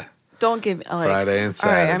 Oh, don't give me like, Friday and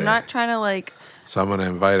Saturday. All right, I'm not trying to like. So I'm going to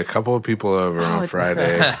invite a couple of people over on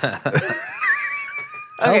Friday.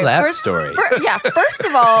 Tell that story. First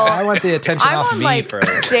of all, I want the attention I'm off on me like for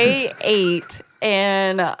day 8,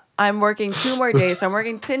 and I'm working 2 more days. So I'm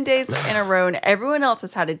working 10 days in a row, and everyone else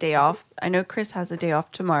has had a day off. I know Chris has a day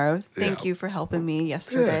off tomorrow. Thank you for helping me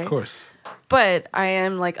yesterday. Yeah, of course. But I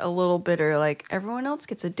am like a little bitter. Like everyone else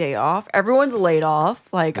gets a day off. Everyone's laid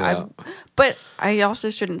off. Like but I also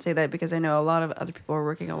shouldn't say that because I know a lot of other people are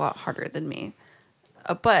working a lot harder than me.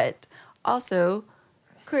 But also,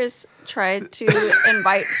 Chris tried to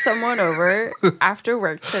invite someone over after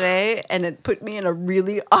work today, and it put me in a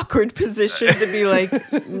really awkward position to be like,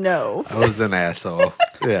 no. I was an asshole.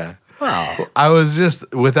 Yeah. Wow. I was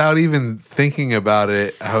just, without even thinking about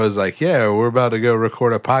it, I was like, yeah, we're about to go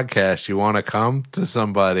record a podcast. You want to come to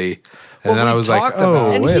somebody? And then I was like,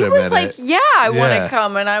 oh, and wait a minute. he was like, yeah, I want to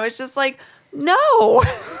come. And I was just like, no.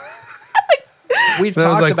 We've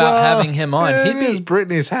talked about having him on. It is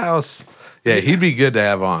Brittany's house. Yeah, he'd be good to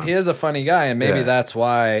have on. He is a funny guy, and maybe that's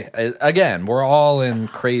why, again, we're all in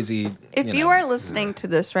crazy. If you are listening to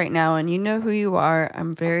this right now and you know who you are,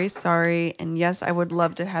 I'm very sorry. And yes, I would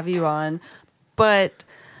love to have you on, but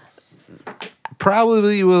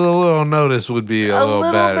probably with a little notice would be a little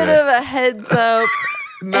better. Bit of a heads up.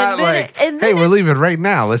 Not hey, we're leaving right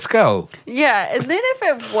now. Let's go. Yeah, and then if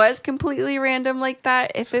it was completely random like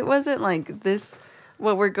that, if it wasn't like this,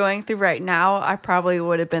 what we're going through right now, I probably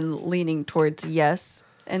would have been leaning towards yes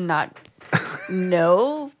and not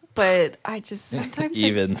no. But I just sometimes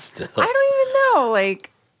still, I don't even know.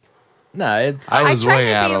 Like, no, I try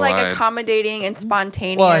to be like accommodating and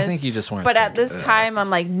spontaneous. Well, I think you just weren't. But at this time,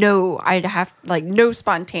 I'm like, no, I'd have like no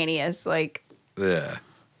spontaneous. Like, yeah.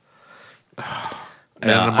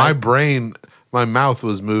 And my brain, my mouth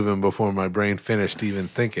was moving before my brain finished even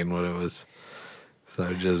thinking what it was. So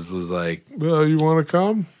I just was like, well, you want to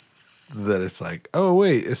come? Then it's like, oh,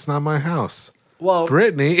 wait, it's not my house. Well,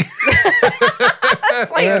 Brittany. like,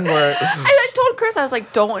 I told Chris, I was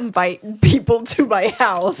like, don't invite people to my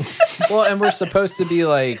house. Well, and we're supposed to be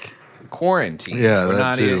like quarantined. Yeah, we're that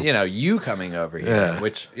not too. even, you coming over here, Yeah.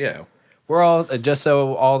 which, we're all, just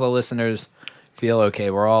so all the listeners feel okay,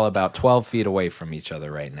 we're all about 12 feet away from each other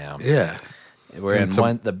right now. Yeah. We're in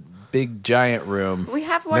the big giant room. We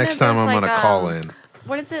have one Next of those, time I'm like, going to call in.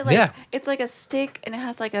 What is it? Like, Yeah. It's like a stick, and it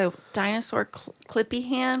has like a dinosaur clippy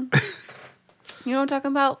hand. You know what I'm talking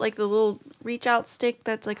about? Like the little reach out stick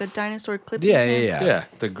that's like a dinosaur clippy hand. Yeah,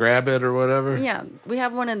 to grab it or whatever. Yeah, we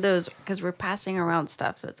have one of those because we're passing around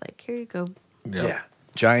stuff. So it's like, here you go. Yep. Yeah.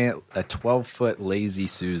 Giant, a 12-foot lazy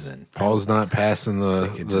Susan. Paul's not passing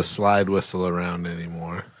the slide whistle around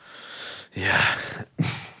anymore. Yeah.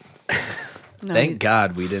 No, Thank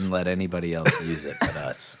God we didn't let anybody else use it but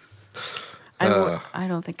us. I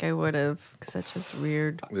don't think I would have because that's just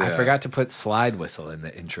weird. Yeah. I forgot to put slide whistle in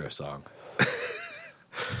the intro song.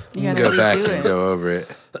 You can gotta go back redo and it. go over it.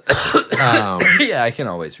 Yeah, I can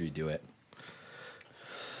always redo it.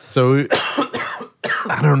 So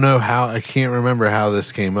I don't know how, I can't remember how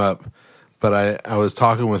this came up, but I was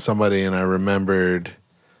talking with somebody and I remembered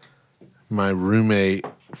my roommate,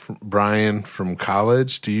 Brian from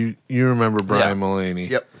college. Do you remember Brian Mullaney?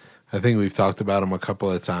 Yep. I think we've talked about him a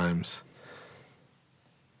couple of times.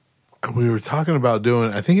 we were talking about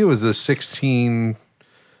doing. I think it was the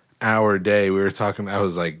 16-hour day. We were talking. I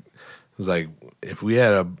was like, if we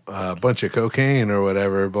had a bunch of cocaine or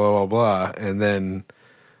whatever, blah blah blah, and then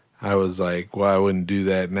I was like, well, I wouldn't do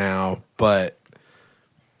that now, but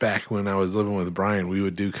back when I was living with Brian, we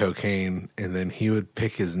would do cocaine, and then he would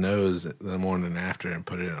pick his nose the morning after and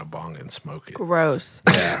put it in a bong and smoke it. Gross.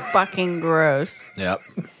 Yeah. Fucking gross. Yep.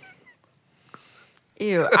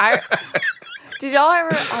 Ew. Did y'all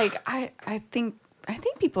ever like? I think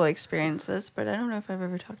people experience this, but I don't know if I've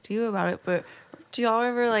ever talked to you about it. But do y'all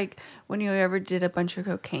ever like when you ever did a bunch of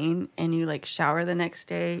cocaine and you like shower the next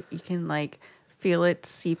day, you can like feel it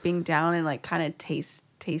seeping down and like kind of taste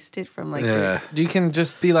it from like You can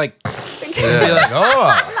just be like, oh,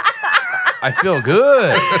 I feel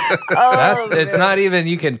good. It's not even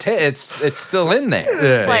you can it's still in there.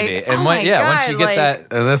 It's like, maybe. And oh once my you God, get like-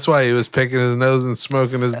 that, and that's why he was picking his nose and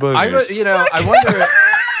smoking his boogers.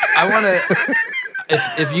 I wonder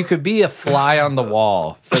if you could be a fly on the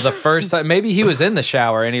wall for the first time. Maybe he was in the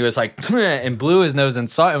shower and he was like and blew his nose and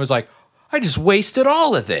saw it and was like, I just wasted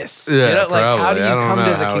all of this. Yeah, like how do you probably. I don't come to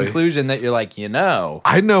know the how he- conclusion that you're like,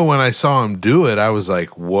 I know when I saw him do it, I was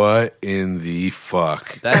like, what in the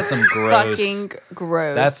fuck? that's some gross. fucking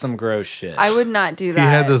gross. That's some gross shit. I would not do that. He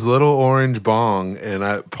had this little orange bong, and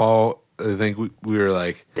Paul, I think we were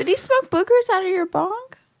like, Did he smoke boogers out of your bong?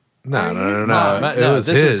 no. No, It was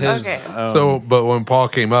this his. was his. Okay. So, but when Paul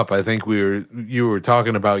came up, I think you were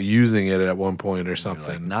talking about using it at one point or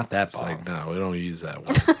something. like, not that It's bomb. like, no, we don't use that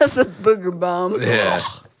one. That's a booger bomb. Yeah.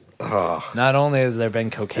 Not only has there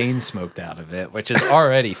been cocaine smoked out of it, which is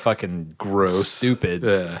already fucking Gross. stupid,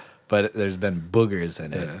 Yeah. but there's been boogers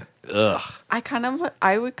in it. Ugh.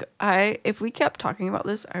 If we kept talking about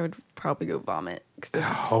this, I would probably go vomit. 'Cause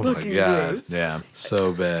that's Oh my fucking God. gross. Yeah.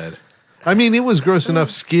 So bad. I mean, it was gross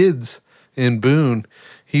enough. Skids in Boone,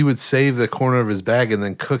 he would save the corner of his bag and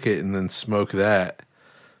then cook it and then smoke that.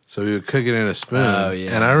 So he would cook it in a spoon. Oh,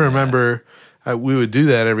 yeah, and I remember we would do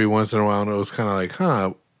that every once in a while, and it was kind of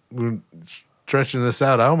like, we're stretching this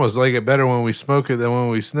out. I almost like it better when we smoke it than when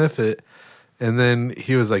we sniff it. And then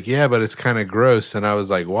he was like, yeah, but it's kind of gross. And I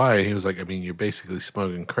was like, why? And he was like, I mean, you're basically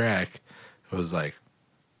smoking crack. I was like,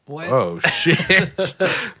 What? oh, shit.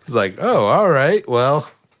 I was like, oh, all right, well.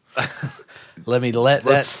 Let that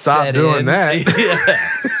Let's stop set doing in.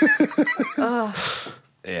 that.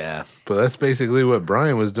 Yeah. But that's basically what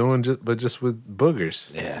Brian was doing, but just with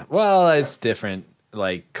boogers. Yeah. Well, it's different,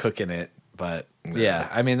 like cooking it, but yeah.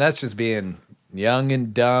 I mean, that's just being young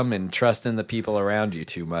and dumb and trusting the people around you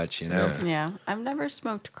too much, you know? Yeah. Yeah, I've never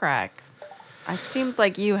smoked crack. It seems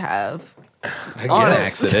like you have. I On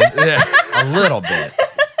guess. accident. Yeah. A little bit.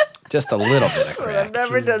 Just a little bit of crack. I've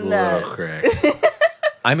never done Little that. crack.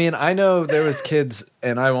 I mean, I know there was kids,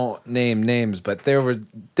 and I won't name names, but there were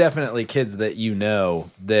definitely kids that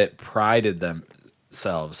that prided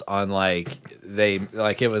themselves on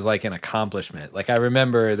it was like an accomplishment. Like I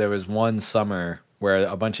remember there was one summer where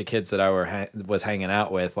a bunch of kids that I was hanging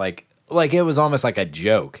out with, like it was almost like a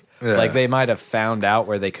joke. Yeah. Like they might have found out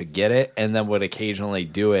where they could get it, and then would occasionally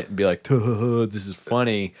do it and be like, "This is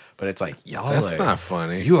funny," but it's like y'all That's are, not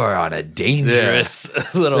funny. you are on a dangerous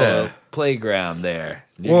little Yeah. playground there.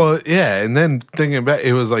 Well, yeah, and then thinking back,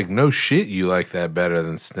 it was like, no shit, you like that better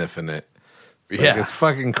than sniffing it. It's like, Yeah. it's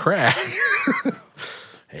fucking crack.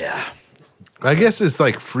 Yeah. I guess it's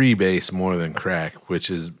like freebase more than crack,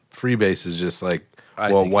 which is freebase is just like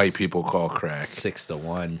I what think white it's people call crack.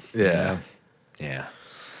 6-1. Yeah. Yeah.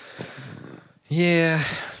 Yeah.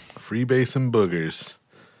 Freebase and boogers.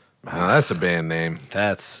 Now that's a band name.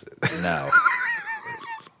 That's no.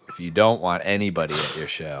 If you don't want anybody at your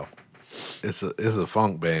show. It's a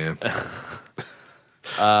funk band.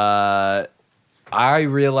 I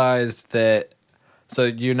realized that so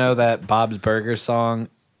you know that Bob's Burger song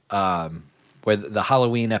where the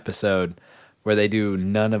Halloween episode where they do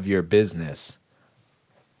None of Your Business.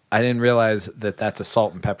 I didn't realize that that's a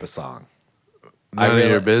Salt and Pepper song. None of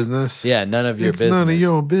your business. Yeah, None of Your It's Business. none of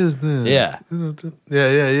your business. Yeah.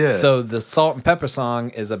 Yeah. So the Salt and Pepper song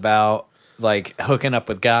is about like hooking up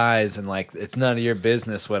with guys and like it's none of your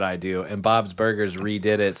business what I do. And Bob's Burgers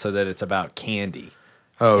redid it so that it's about candy.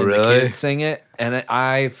 Oh, And the really? kids sing it, and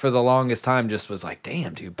I for the longest time just was like,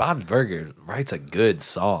 "Damn, dude, Bob's Burgers writes a good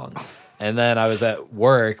song." And then I was at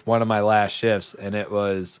work, one of my last shifts, and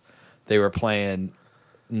they were playing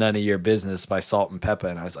 "None of Your Business" by Salt and Pepper,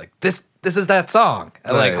 and I was like, "This is that song!"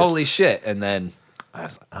 And like, Nice. holy shit! And then I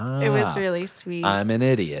was like, It was really sweet. I'm an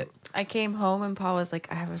idiot." I came home and Paul was like,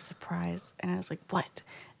 I have a surprise. And I was like, what?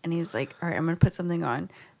 And he was like, all right, I'm going to put something on.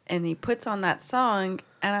 And he puts on that song.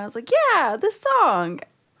 And I was like, yeah, this song.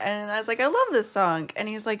 And I was like, I love this song. And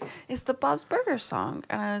he was like, it's the Bob's Burger song.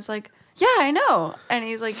 And I was like, yeah, I know. And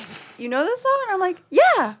he's like, you know this song? And I'm like,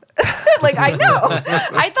 yeah. Like, I know.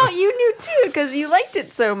 I thought you knew too because you liked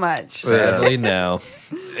it so much. Sadly, no.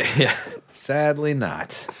 Yeah, sadly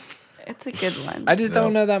not. It's a good one. I just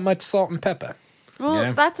don't know that much Salt and Pepper. Well,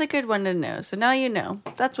 Yeah. that's a good one to know. So now you know.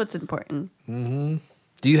 That's what's important.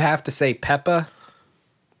 Do you have to say Peppa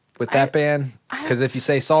with that band? Because if you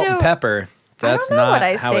say Salt and So, Pepper, that's I don't know not what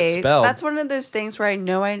I how say. it's spelled. That's one of those things where I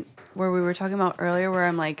know where we were talking about earlier, where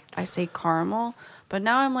I'm like, I say caramel, but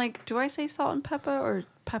now I'm like, do I say salt and pepper or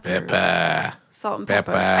pepper? Peppa. Salt and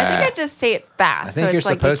pepper. Pepper. I think I just say it fast. I think so you're it's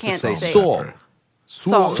like supposed you to can't say say salt.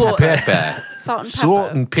 Salt Salt. and pepper. Salt and pepper.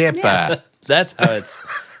 Salt and pepper. That's how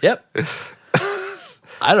it's. Yep.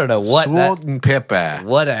 I don't know what Salt and pepper.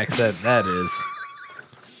 what accent that is,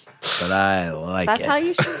 but I like That's it. how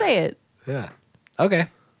you should say it. Yeah. Okay.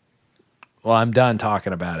 Well, I'm done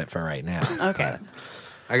talking about it for right now. Okay.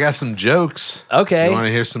 I got some jokes. Okay. You want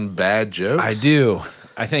to hear some bad jokes? I do.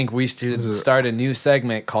 I think we should start a new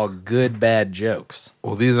segment called Good Bad Jokes.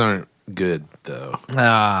 Well, these aren't good, though.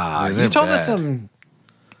 Ah, they're you told us bad. some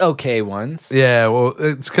okay ones. Yeah, well,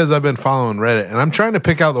 it's because I've been following Reddit, and I'm trying to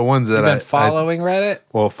pick out the ones that You've been following Reddit?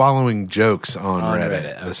 following jokes on Reddit,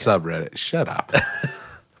 Reddit, the okay. subreddit. Shut up.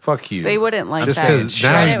 Fuck you. They wouldn't like Just that. because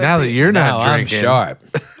Reddit would now that be- you're not Now I'm drinking, sharp.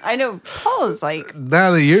 I know Paul is like, now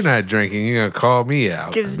that you're not drinking, you're gonna call me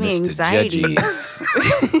out. gives me Mr. anxiety.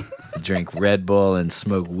 Judges. Drink Red Bull and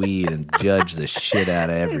smoke weed and judge the shit out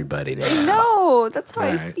of everybody now. No, that's how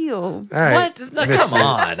I Right. feel. All right, What? Come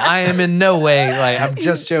on. I am in no way like I'm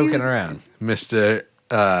just joking around. Mr.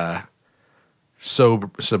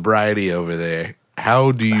 Sobriety over there.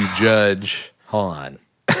 How do you judge? Hold on.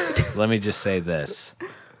 Let me just say this.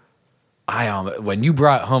 When you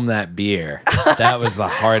brought home that beer, that was the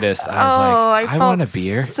hardest. I was like, I want a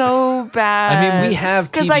beer. so bad. I mean, we have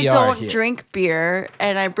because I PBR don't here. drink beer,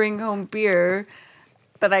 and I bring home beer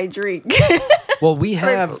that I drink. Well, we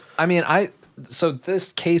have. I mean, So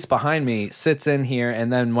this case behind me sits in here,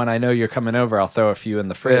 and then when I know you're coming over, I'll throw a few in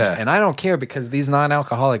the fridge, Yeah. and I don't care because these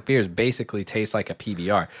non-alcoholic beers basically taste like a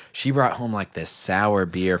PBR. She brought home like this sour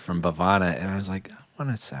beer from Bavana, and I was like, I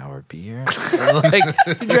want a sour beer. Like,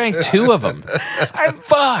 you drank two of them.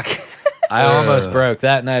 Fuck. I almost broke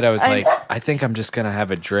that night. I was like, I think I'm just gonna have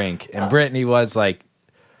a drink, and Brittany was like,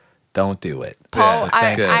 don't do it. Paul, So I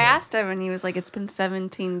thank you. asked him, and he was like, "It's been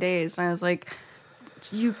 17 days," and I was like,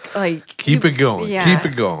 "You like Keep it going. Keep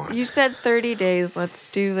it going. You said 30 days. Let's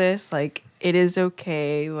do this. Like it is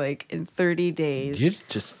okay. Like in 30 days." You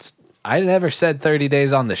I never said 30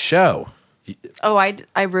 days on the show. Oh, I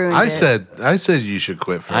ruined I it. said you should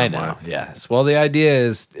quit for I a know. month. Yes. Well, the idea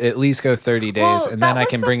is at least go 30 days, Well, and then that I was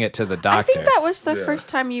can the bring f- it to the I doctor. think that was the first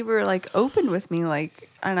time you were like open with me, like,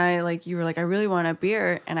 and I like you were like, I really want a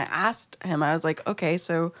beer, and I asked him, I was like, okay,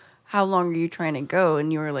 so how long are you trying to go?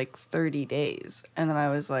 And you were like 30 days, and then I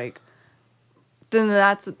was like, then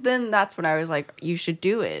that's when I was like, you should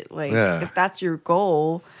do it, like Yeah. if that's your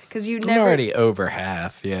goal, because you I'm never already over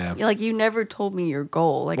half. Yeah. like you never told me your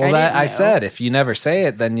goal, like Well, I didn't know. I said if you never say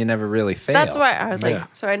it, then you never really fail. That's why I was like, Yeah.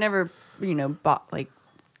 so I never bought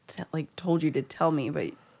told you to tell me,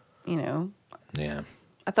 but Yeah.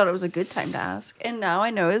 I thought it was a good time to ask, and now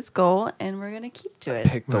I know his goal, and we're gonna keep to it.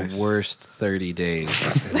 Pick Nice. the worst 30 days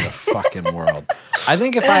in the fucking world. I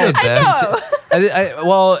think if I the had best.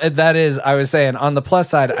 well, that is, I was saying on the plus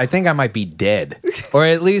side, I think I might be dead, or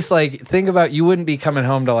at least like think about you wouldn't be coming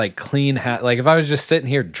home to like clean like if I was just sitting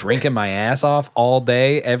here drinking my ass off all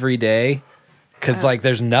day every day because like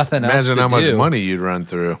there's nothing else Imagine to how much do. money you'd run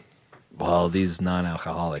through. Well, these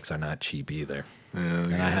non-alcoholics are not cheap either, Yeah,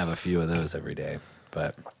 and I have a few of those every day.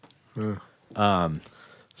 But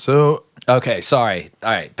So, okay, sorry. All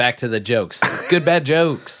right, back to the jokes. Good bad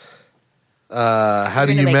jokes. how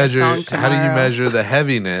do gonna you make a measure? song How do you tomorrow. measure the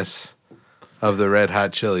heaviness of the red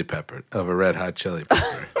hot chili pepper? Of a red hot chili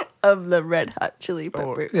pepper? Of the red hot chili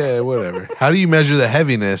pepper. Yeah, whatever. How do you measure the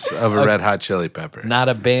heaviness of a red hot chili pepper? Not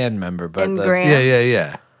a band member, but In the, grams.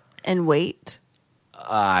 Yeah. And weight.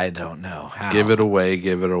 I don't know how. Give it away.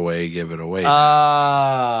 Give it away. Give it away.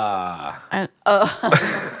 Ah, And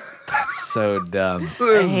so dumb.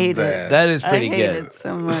 I hate it. That is I pretty hate good. it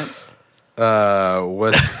so much.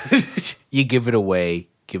 What's You give it away,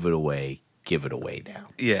 give it away, give it away now.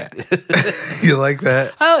 yeah? You like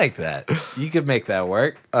that? I like that. You could make that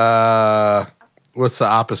work. What's the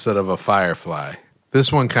opposite of a firefly?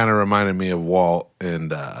 This one kind of reminded me of Walt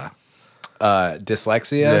and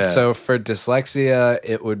Dyslexia. Yeah. So for dyslexia,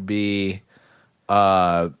 it would be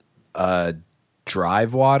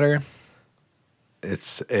drive water.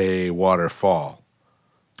 it's a waterfall.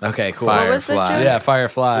 Okay, cool. What was the Firefly. joke? Yeah,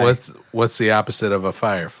 firefly. What's the opposite of a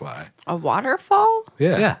firefly? A waterfall?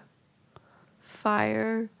 Yeah.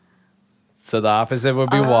 Fire. So the opposite would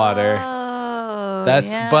be water. Oh,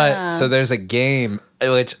 But so there's a game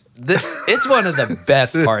which it's one of the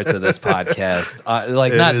best parts of this podcast.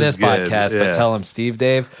 Like It not is this good, podcast, yeah. but Tell 'em Steve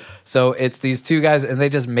Dave. So it's these two guys and they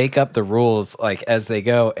just make up the rules like as they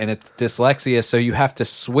go, and it's dyslexia, so you have to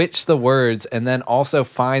switch the words and then also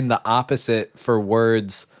find the opposite for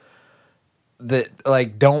words that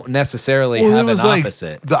like don't necessarily have an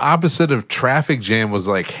opposite. The opposite of traffic jam was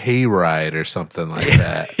like hayride or something like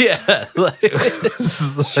that. Yeah.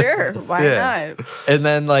 Sure. Why Yeah. not? And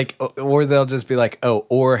then like, or they'll just be like, oh,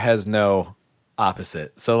 or has no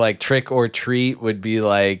opposite. So like trick or treat would be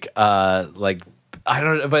like I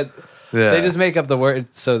don't know, but Yeah. they just make up the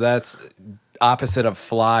word. So that's opposite of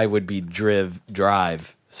fly would be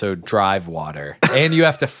drive. So drive water. And you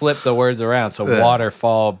have to flip the words around. So Yeah.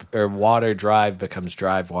 waterfall or water drive becomes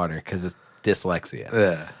drive water because it's dyslexia.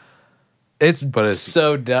 Yeah. It's it's-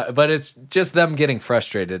 so but it's just them getting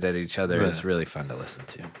frustrated at each other. It's really fun to listen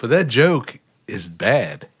to. But that joke is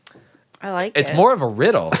bad. I like It's it. more of a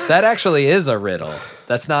riddle. That actually is a riddle.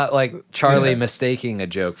 That's not like Charlie mistaking a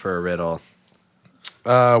joke for a riddle.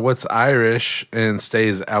 What's Irish and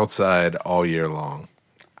stays outside all year long?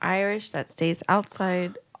 Irish that stays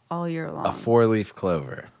outside all year long. A 4-leaf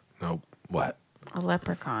clover. Nope. What? A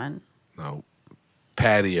leprechaun. Nope.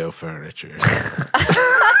 Patio furniture.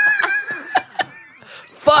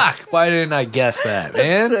 Fuck! Why didn't I guess that,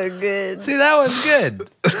 man? So good. See, that was good.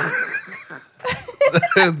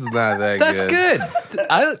 It's not that That's good.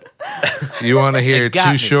 good. You want to hear It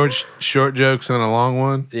got two me. short jokes and a long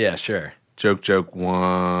one? Yeah, sure. Joke one.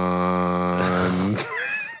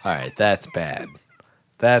 All right, that's bad.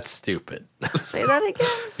 That's stupid. Say that again.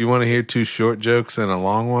 You want to hear two short jokes and a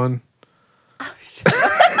long one?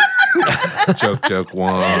 Joke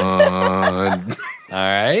one. All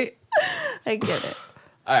right. I get it.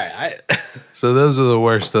 All right. So those are the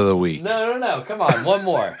worst of the week. No. Come on. One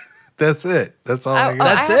more. That's it. That's all I got.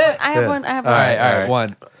 That's I have it? I have Yeah. one. I have All one. right. all right.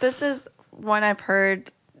 One. This is one I've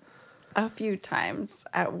heard a few times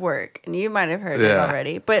at work, and you might have heard Yeah. it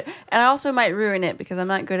already. But and I also might ruin it because I'm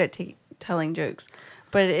not good at telling jokes.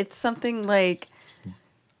 But it's something like,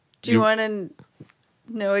 do you You- want to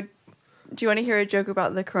know? Do you want to hear a joke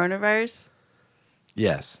about the coronavirus?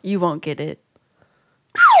 Yes. You won't get it.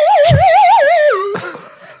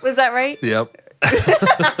 Was that right? Yep.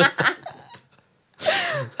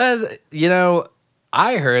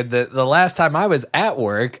 I heard that the last time I was at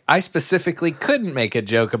work, I specifically couldn't make a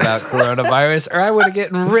joke about coronavirus or I would have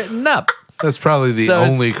gotten written up. That's probably the So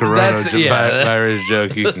only that's- yeah. coronavirus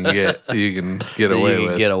joke you can get. You can get away you with.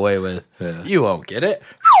 can get away with. Yeah. You won't get it.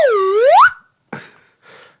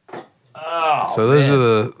 So those are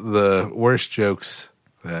the worst jokes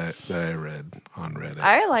that I read on Reddit.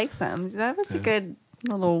 I like them. That was a good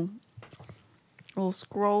little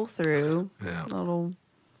scroll through. Yeah. Little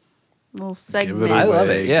Give segment. it away. I love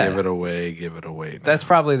it, yeah. Give it away. Give it away. now. That's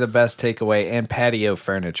probably the best takeaway. And patio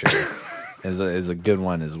furniture is a good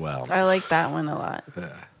one as well. I like that one a lot.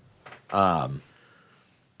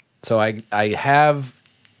 So it's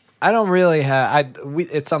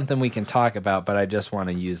something we can talk about, but I just want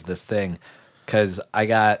to use this thing because I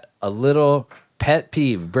got a little pet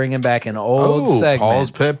peeve, bringing back an old segment.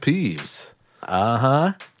 Paul's pet peeves.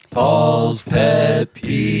 Paul's pet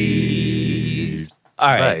peeves. All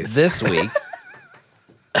right, Nice. this week.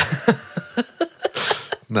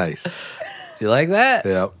 Nice. You like that?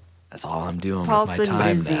 Yep. That's all I'm doing Paul's with my been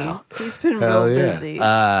time busy. now. He's been Hell real yeah. busy.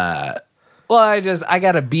 Well, I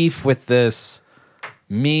got a beef with this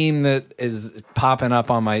meme that is popping up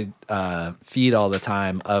on my feed all the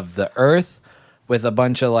time of the Earth with a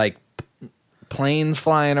bunch of like planes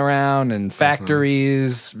flying around and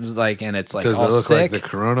factories, like, and it's like Does all it look sick. like the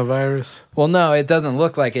coronavirus? Well, no, it doesn't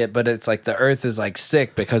look like it, but it's like the Earth is like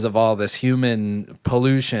sick because of all this human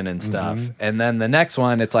pollution and stuff. And then the next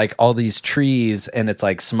one, it's like all these trees and it's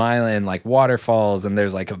like smiling like waterfalls, and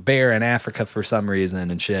there's like a bear in Africa for some reason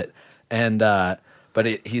and shit. And but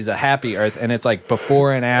he's a happy Earth, and it's like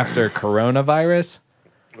before and after coronavirus.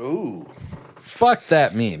 Ooh. Fuck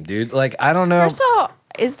that meme, dude. Like, I don't know. First of all,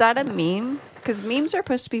 is that a meme? Because memes are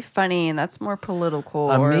supposed to be funny, and that's more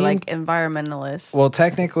political A or meme- like environmentalist. Well,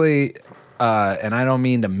 technically, and I don't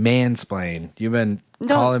mean to mansplain. You've been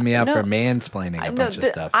calling me out for mansplaining a bunch of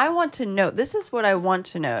stuff. I want to know. This is what I want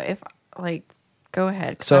to know. If like, go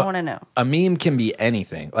ahead. 'Cause So I want to know. a meme can be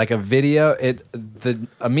anything. Like a video,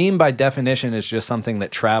 a meme by definition is just something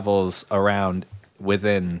that travels around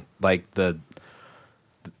within like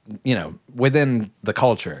within the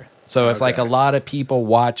culture. So if like Okay. a lot of people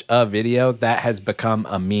watch a video, that has become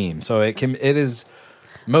a meme. So it is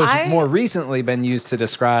more recently been used to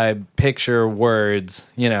describe picture words,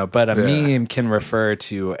 but a meme can refer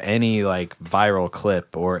to any like viral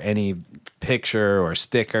clip or any picture or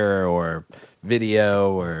sticker or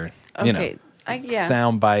video or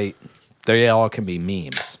sound bite. They all can be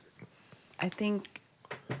memes. I think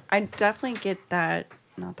I definitely get that.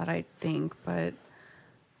 Not that I think, but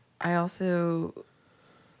I also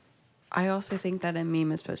think that a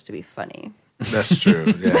meme is supposed to be funny. That's true.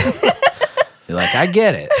 Yeah, You're like, I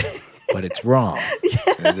get it, but it's wrong.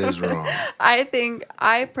 it is wrong.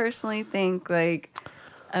 I personally think like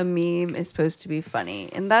a meme is supposed to be funny,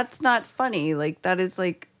 and that's not funny. Like that is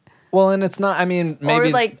like, Well, and it's not. I mean, maybe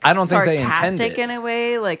or like I don't think they intend sarcastic it. in a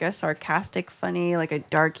way, like a sarcastic funny, like a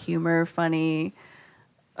dark humor funny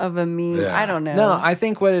of a meme. Yeah. I don't know. No, I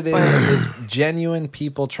think what it is genuine genuine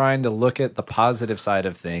people trying to look at the positive side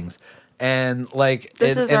of things, and like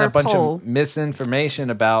This is and our a bunch poll. of misinformation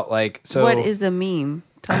about like so. What is a meme?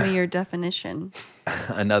 Tell me your definition.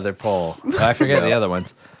 Another poll? I forget the other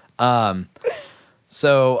ones.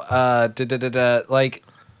 Like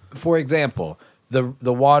for example,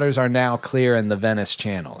 the waters are now clear in the Venice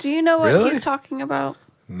channels. Do you know what Really? he's talking about?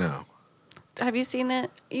 No, Have you seen it?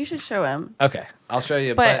 You should show him. Okay, I'll show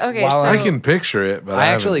you. But, okay, while so- I can picture it, but I, I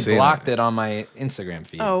haven't actually seen blocked it on my Instagram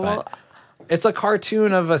feed. Oh, but well- it's a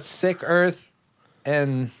cartoon of a sick Earth,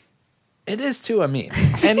 and it is too a meme.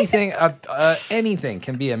 Anything, anything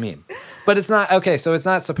can be a meme, but it's not okay. So it's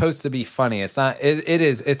not supposed to be funny. It's not. It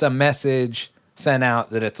is. It's a message sent out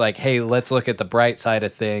that it's like, hey, let's look at the bright side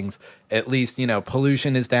of things. At least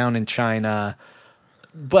pollution is down in China.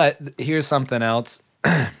 But here's something else.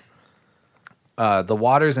 The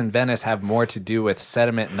waters in Venice have more to do with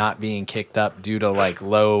sediment not being kicked up due to like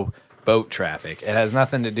low boat traffic. It has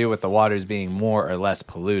nothing to do with the waters being more or less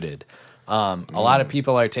polluted. A lot of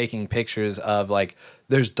people are taking pictures of like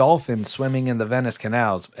there's dolphins swimming in the Venice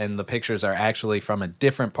canals, and the pictures are actually from a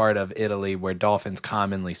different part of Italy where dolphins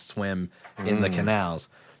commonly swim in the canals.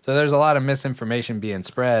 So there's a lot of misinformation being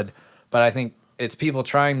spread, but I think it's people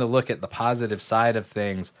trying to look at the positive side of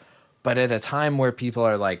things. But at a time where people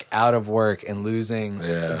are like out of work and losing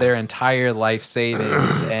their entire life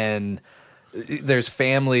savings, and there's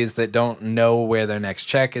families that don't know where their next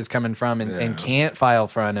check is coming from and can't file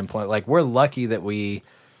for unemployment. Like we're lucky that we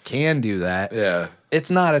can do that. Yeah, It's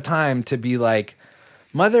not a time to be like,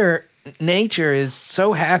 Mother Nature is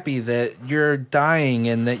so happy that you're dying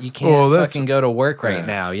and that you can't fucking go to work right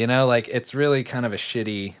now. Like it's really kind of a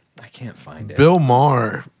shitty. I can't find it. Bill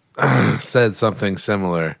Maher said something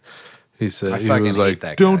similar. He said he fucking was hate like,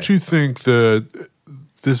 that "Don't guy. you think that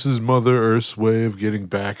this is Mother Earth's way of getting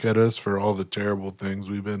back at us for all the terrible things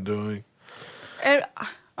we've been doing?"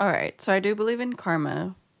 All right, so I do believe in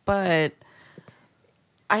karma, but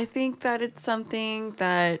I think that it's something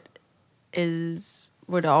that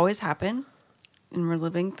would always happen, and we're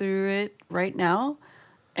living through it right now.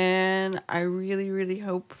 And I really, really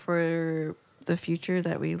hope for the future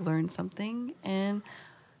that we learn something and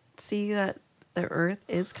see that the Earth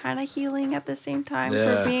is kind of healing at the same time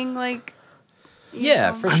for being like.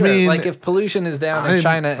 Yeah, for sure. mean, like if pollution is down in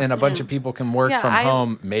China and a bunch of people can work from I-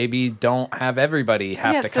 home, maybe don't have everybody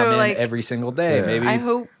have to so, come in like, every single day. Yeah. Maybe I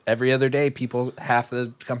hope. every other day half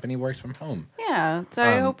the company works from home. Yeah, so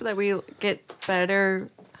I hope that we get better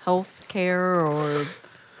health care or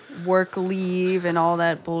work leave and all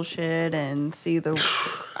that bullshit and see the.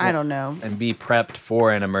 I don't know. And be prepped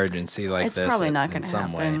for an emergency like It's this. probably in- not in going to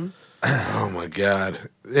some way. happen. Oh my god!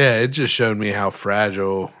 Yeah, it just showed me how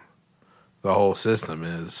fragile the whole system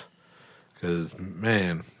is. Because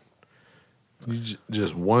man,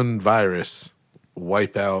 just one virus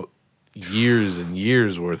wipe out years and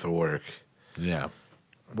years worth of work. Yeah.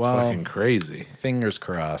 It's Well, fucking crazy. fingers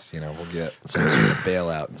crossed, we'll get some sort of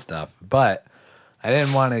bailout and stuff. But I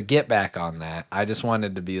didn't want to get back on that. I just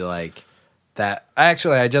wanted to be like that.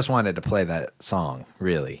 Actually, I just wanted to play that song,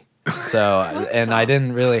 really. So, and I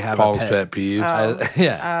didn't really have Paul's a pet peeves.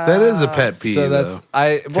 yeah. That is a pet peeve. So that's though.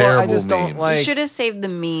 I Terrible just don't memes. You like. should have saved the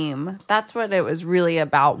meme. That's what it was really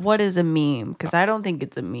about. What is a meme? Because I don't think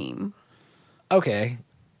it's a meme. Okay,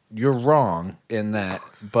 you're wrong in that,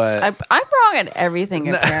 but I'm wrong at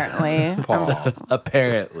everything, apparently. Paul.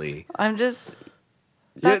 apparently, I'm just.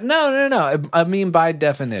 Yeah, That's- no. I mean, by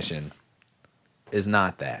definition, is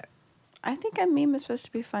not that. I think a meme is supposed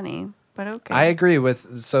to be funny, but okay. I agree with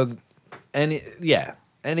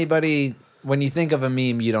anybody when you think of a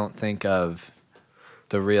meme, you don't think of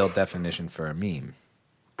the real definition for a meme.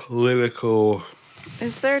 Political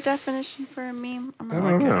Is there a definition for a meme? I'm I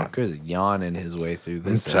don't know. Chris yawning his way through I'm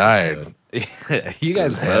this. tired. episode. You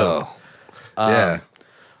guys both. Hell. Yeah.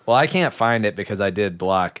 Well, I can't find it because I did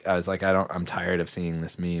block. I was like, I'm tired of seeing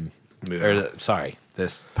this meme. Yeah. Or sorry,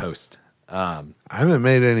 this post. I haven't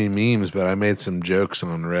made any memes, but I made some jokes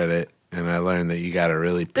on Reddit, and I learned that you got to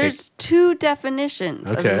really pick. There's two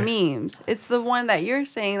definitions Okay. of memes. It's the one that you're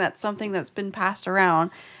saying that's something that's been passed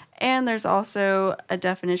around. And there's also a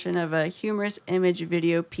definition of a humorous image,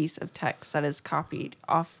 video, piece of text that is copied,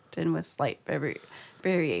 often with slight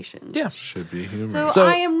variations. Yeah. Should be humorous. So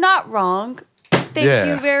I am not wrong. Thank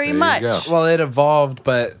Yeah, you very there you much. go. Well, it evolved,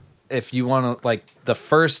 but if you want to, like, the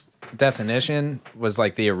first definition was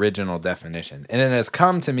like the original definition, and it has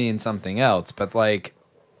come to mean something else. But like,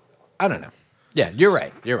 I don't know. Yeah, you're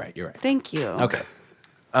right. You're right. Thank you. Okay.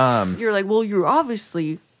 You're like, well, you're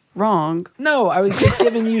obviously wrong. No, I was just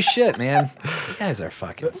giving you shit, man. You guys are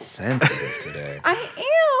fucking sensitive today. I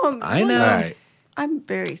am. I know. All right. I'm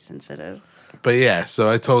very sensitive. But yeah,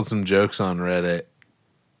 so I told some jokes on Reddit,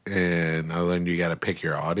 and I learned you got to pick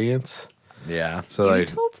your audience. Yeah. So You like,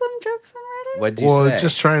 told some jokes on Reddit? What'd you well, say?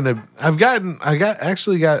 just trying to.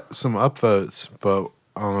 Actually got some upvotes, but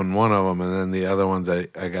on one of them, and then the other ones I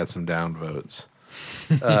got some downvotes.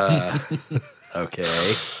 Okay.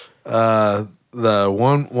 The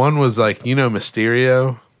one was like,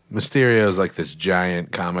 Mysterio. Mysterio is like this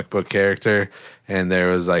giant comic book character, and there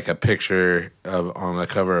was like a picture of on the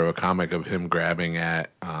cover of a comic of him grabbing at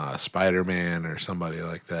Spider-Man or somebody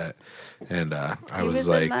like that, and I He was was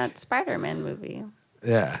like, in that Spider-Man movie.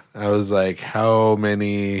 yeah, I was like, how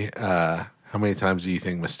many times do you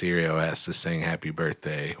think Mysterio has to sing "Happy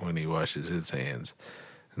Birthday" when he washes his hands?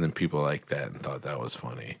 And then people liked that and thought that was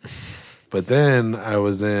funny. But then I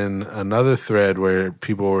was in another thread where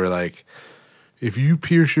people were like, if you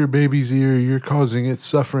pierce your baby's ear, you're causing it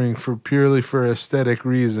suffering purely for aesthetic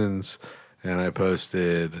reasons. And I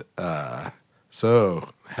posted, so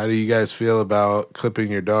how do you guys feel about clipping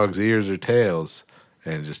your dog's ears or tails?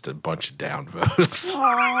 And just a bunch of downvotes.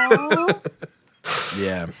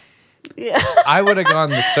 Yeah. Yeah. I would have gone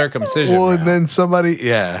the circumcision. Well, route. and then somebody,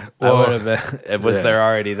 yeah. I Well, would have been. Was yeah. there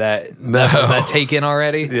already that? No. Was that taken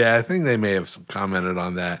already? yeah, I think they may have commented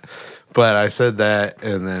on that. But I said that,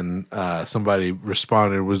 and then somebody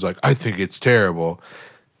responded and was like, I think it's terrible.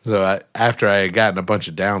 So after I had gotten a bunch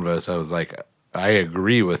of downvotes, I was like, I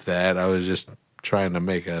agree with that. I was just trying to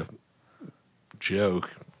make a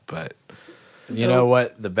joke, but You know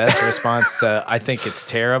what? The best response to I think it's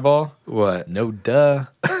terrible. what? No duh.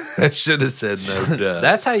 I should have said no duh.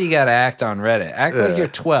 That's how you got to act on Reddit. Act like Yeah. you're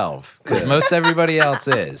 12, because most everybody else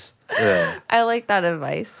is. yeah. I like that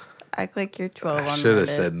advice. Act like you're 12 I on should have Reddit.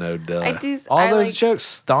 said no duh. I do. All I those like,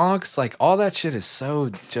 jokes, stonks, like all that shit is so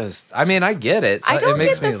just. I mean, I get it. So I don't it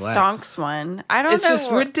makes get the me laugh. stonks one. I don't It's know. just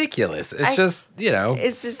ridiculous. It's I- just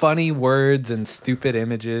it's just- funny words and stupid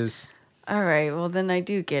images. All right. Well, then I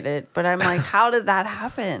do get it. But I'm like, how did that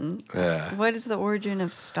happen? Yeah. What is the origin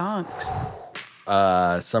of stonks?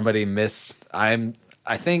 Somebody missed. I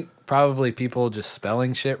think probably people just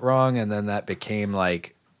spelling shit wrong, and then that became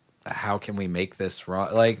like, how can we make this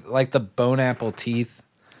wrong? Like the bone apple teeth.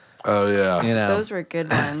 Oh yeah. You know, Those were good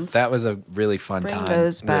ones. that was a really fun Bring time.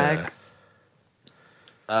 those back.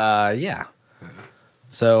 Yeah.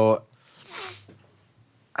 So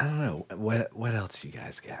I don't know what else you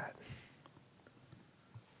guys got.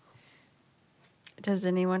 Does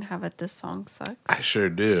anyone have a This Song Sucks? I sure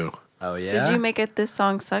do. Oh yeah. Did you make it This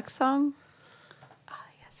Song Sucks song? Oh,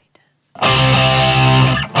 yes, he does.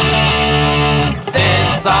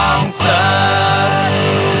 This song sucks.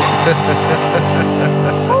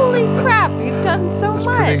 Holy crap, you've done so That's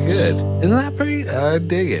much. pretty good. Isn't that pretty? I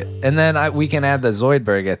dig it. And then we can add the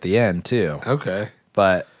Zoidberg at the end too. Okay.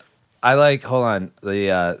 But I like. Hold on,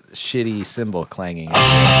 the shitty cymbal clanging. Hold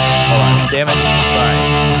on, damn it.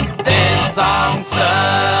 Sorry. This song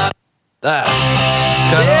sucks.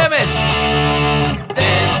 Damn it.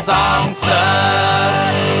 This song sucks.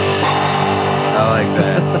 I like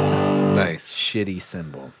that. Nice. Shitty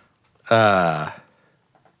cymbal. Yeah.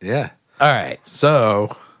 All right.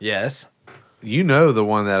 So Yes. you know the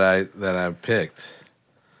one that I picked.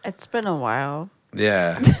 It's been a while.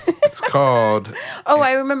 Yeah. It's called Oh,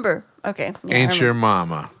 I remember. Okay. Yeah, I Ain't Your remember.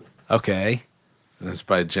 Mama. Okay. And it's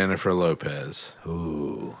by Jennifer Lopez.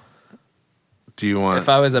 Ooh. Do you want If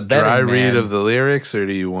I was a betting dry read man- of the lyrics, or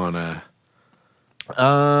do you want to?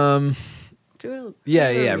 Yeah. Do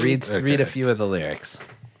a Read Okay. a few of the lyrics.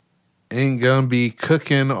 Ain't gonna be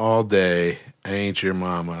cooking all day. Ain't your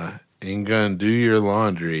mama. Ain't gonna do your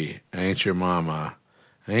laundry. Ain't your mama.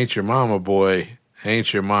 Ain't your mama, boy.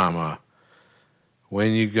 Ain't your mama.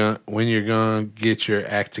 When you're gonna get your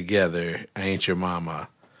act together? I ain't your mama.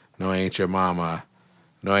 No, I ain't your mama.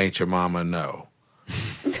 No, I ain't your mama. No.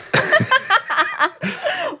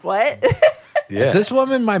 What? Yeah. Is this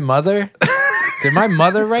woman my mother? Did my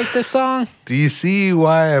mother write this song? Do you see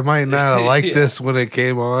why I might not have liked this when it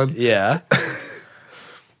came on? Yeah.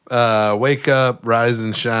 Wake up, rise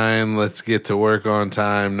and shine. Let's get to work on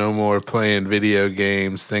time. No more playing video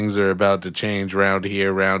games. Things are about to change round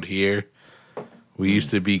here. We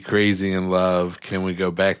used to be crazy in love. Can we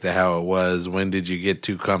go back to how it was? When did you get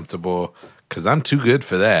too comfortable? Because I'm too good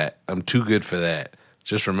for that.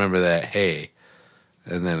 Just remember that. Hey.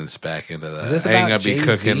 And then it's back into that. Is this I ain't about gonna be Jay-Z?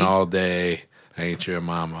 cooking all day. I ain't your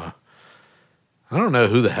mama. I don't know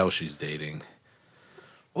who the hell she's dating.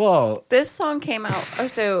 Well, This song came out. Oh,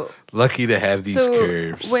 so Lucky to have these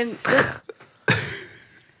curves. when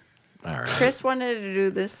all right. Chris wanted to do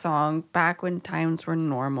this song back when times were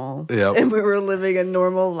normal, Yep. and we were living a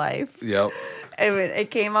normal life. Yep. And it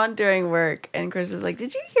came on during work, and Chris was like,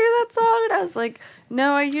 "Did you hear that song?" And I was like,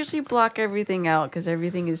 "No, I usually block everything out because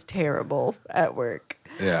everything is terrible at work."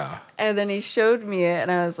 Yeah. And then he showed me it,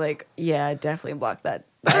 and I was like, "Yeah, I definitely blocked that.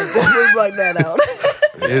 I definitely blocked that out."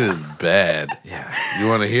 It is bad. Yeah. You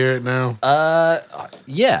want to hear it now? Yeah.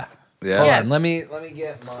 Yeah. Hold Yes. on. Let me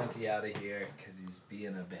get Monty out of here because he's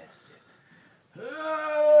being a bastard.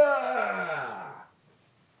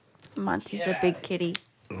 Monty's a big kitty.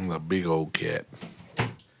 I'm a big old cat.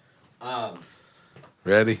 Um.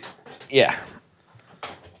 Ready? Yeah.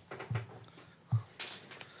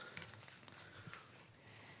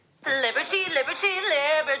 Liberty, liberty,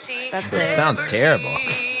 liberty. That sounds terrible.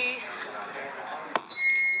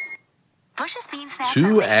 Bush's bean snacks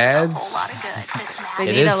Two are making ads? a whole lot of good. That's They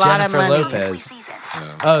magic. It need is a lot of Jennifer money. Lopez. Every season.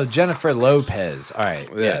 Oh, Jennifer Lopez. All right.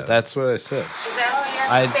 Yeah, that's what I said. Is that all you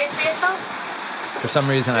have I- to say for yourself? for some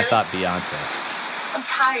reason I thought Beyonce. I'm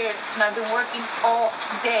tired and I've been working all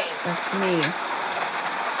day. That's me.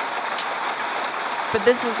 But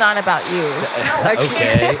this is not about you.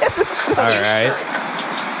 Okay. All right.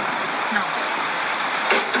 No.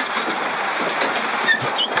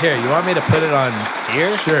 Here, you want me to put it on here?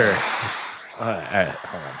 Sure. All right.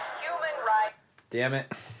 Hold on. Damn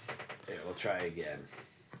it. Here, we'll try again.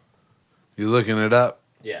 You looking it up?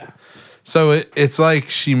 Yeah. So it's like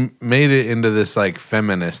she made it into this like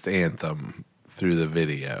feminist anthem through the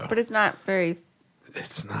video. But it's not very.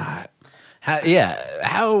 It's not.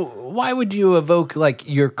 Why would you evoke like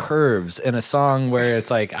your curves in a song where it's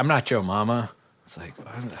like, I'm not your mama? It's like,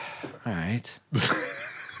 all right.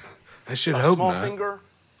 I should hope Small not. finger,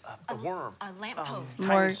 a worm. A lamppost.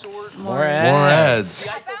 More More ads.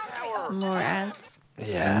 More ads.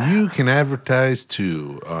 Yeah. And you can advertise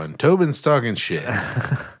too on Tobin's Talking Shit.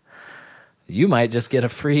 You might just get a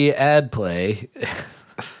free ad play.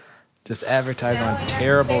 Just advertise on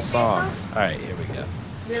terrible songs. All right, here we go.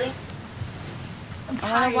 Really? I'm I wanna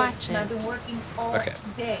tired watch and it. I've been working all Okay.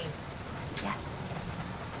 day.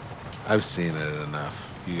 Yes. I've seen it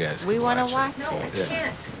enough. You guys We can want to watch watch No, it. I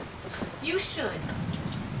can't. You should.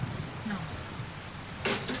 No.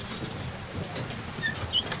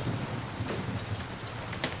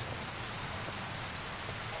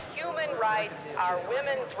 Human rights are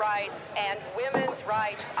women's rights, and women's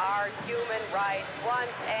rights are human rights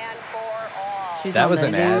once and for all. She's That on was the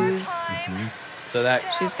an ad? news. So that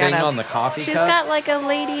She's thing got a, on the coffee She's cup? got like a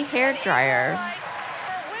lady hair dryer,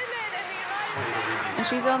 For women in the United States. and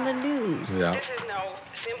she's on the news. Yeah. This is no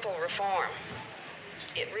simple reform.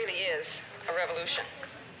 It really is a revolution.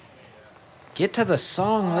 Get to the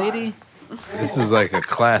song, lady. This is like a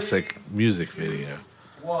classic music video.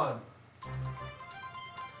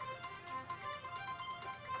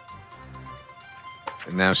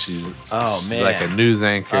 And now she's Oh, man. like a news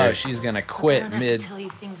anchor. Oh, she's going to I quit don't have mid. to tell you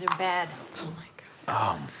things are bad. Oh my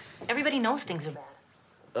god. Everybody knows things are bad.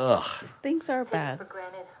 Ugh. Things are For bad.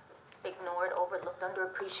 granted, ignored, overlooked,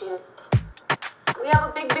 underappreciated. We have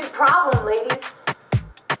a big, big problem, ladies.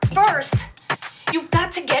 First, you've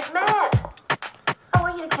got to get mad. I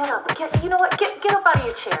want you to get up. You know what? Get up out of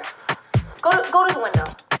your chair. Go to the window.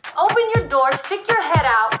 Open your door, stick your head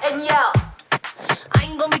out, and yell. I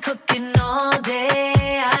ain't gonna be cooking all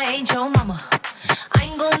day. I ain't your mama. I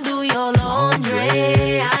ain't gonna do your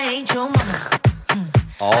laundry. I ain't your mama.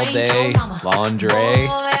 All I ain't your day mama. lingerie. Boy,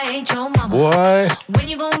 I ain't your mama. Boy, When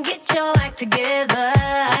you gonna get your act together?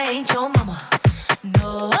 I ain't your mama.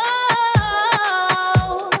 No,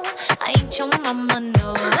 I ain't your mama.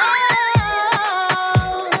 No,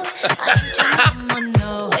 I ain't your mama.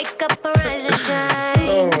 No, wake up, arise and shine.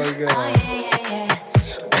 Oh my God. Oh yeah, yeah, yeah.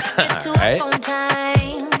 Let's get to Alright. work on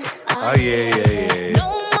time. oh yeah.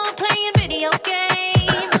 No more playing video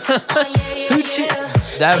games. Who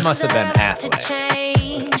that must have been Affleck.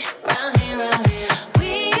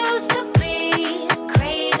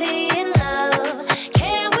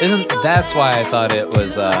 That's why I thought it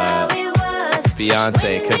was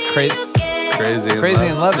Beyonce, because Crazy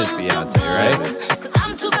in Love is Beyonce, right?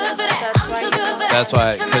 That's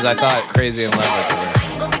why, because I thought Crazy in Love was her.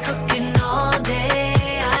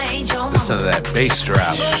 Listen to that bass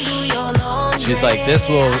drop. She's like, this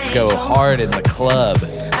will go hard in the club.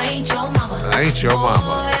 I ain't your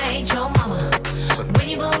mama. When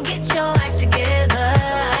you gonna get your act together?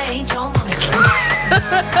 I ain't your mama.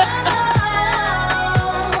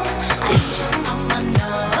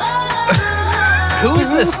 Who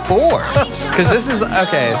is this for? Because this is,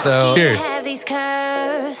 okay, so. Here. Have these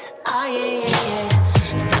curves. Oh, yeah, yeah, yeah.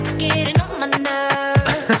 Stop getting on my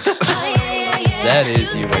nerves. Oh, yeah, yeah, yeah. That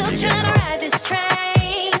is you when you Still get trying to home. ride this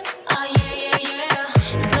train. Oh, yeah, yeah,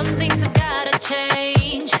 yeah. Some things have gotta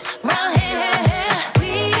change. Round here,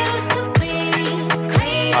 we used to be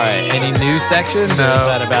crazy. All right, any new sections? Or is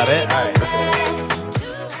that about it?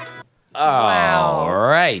 All right. All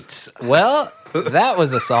right. Well, that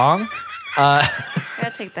was a song.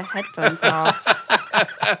 Gotta take the headphones off.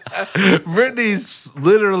 Brittany's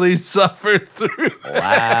literally suffered through.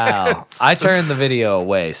 Wow. I turned the video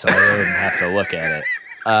away so I didn't have to look at it.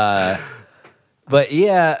 But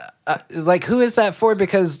yeah, like who is that for?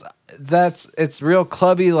 Because it's real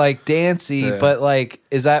clubby, like dancey, Yeah. but like,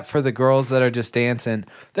 is that for the girls that are just dancing?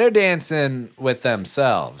 They're dancing with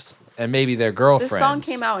themselves and maybe their girlfriends. This song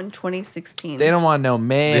came out in 2016. They don't want no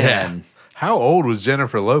man. How old was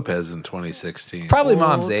Jennifer Lopez in 2016? Probably Old.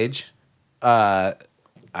 mom's age. Was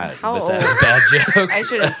that old? a bad joke? I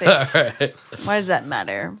shouldn't say. All right. Why does that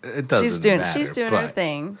matter? It doesn't She's doing matter, her but-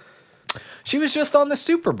 thing. She was just on the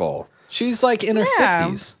Super Bowl. She's like in her Yeah.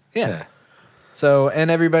 50s. Yeah. So, and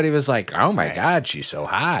everybody was like, oh my God, she's so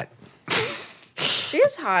hot. She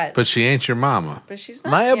is hot, But she ain't your mama. but she's not.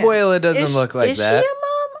 My yeah. abuela doesn't Is- look like is that. she a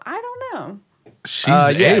mom? I don't know. She's yeah,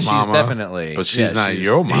 a she's mama. definitely- But she's yeah, not she's-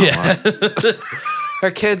 your mama. yeah. Her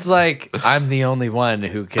kid's like, I'm the only one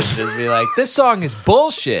who can just be like, this song is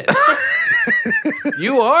bullshit.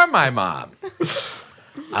 You are my mom.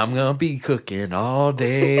 I'm going to be cooking all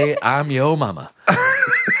day. I'm your mama.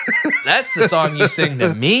 That's the song you sing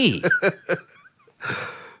to me.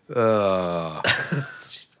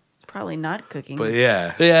 Probably not cooking. But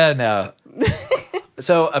yeah, Yeah, no.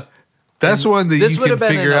 So, that's one that this you would can have been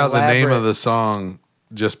figure an out the name of elaborate- the song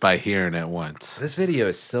just by hearing it once. this video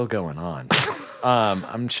is still going on.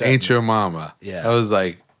 I'm checking. Ain't Your Mama. Yeah. I was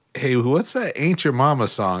like, hey, what's that Ain't Your Mama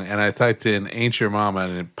song? And I typed in Ain't Your Mama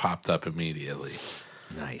and it popped up immediately.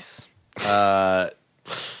 Nice.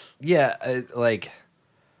 Yeah, like,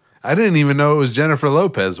 I didn't even know it was Jennifer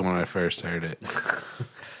Lopez when I first heard it.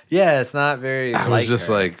 yeah, it's not very. I was like just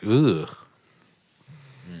her. like, ugh.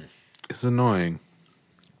 It's annoying.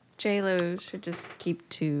 J-Lo should just keep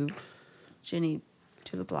to Jenny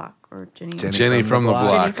to the block or Jenny Jenny from the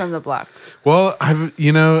block. Jenny from the block. Well, and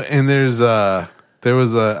there was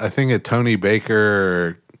I think a Tony Baker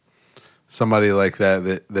or somebody like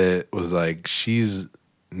that was like, she's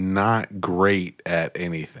not great at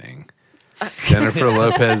anything. Jennifer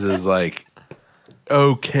Lopez is like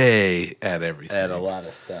okay at everything. at a lot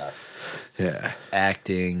of stuff. Yeah.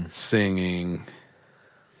 Acting. Singing.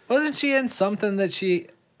 Wasn't she in something that she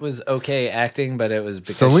was okay acting, but it was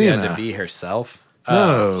because she Selena. had to be herself?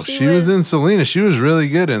 No, She she was was- in Selena. She was really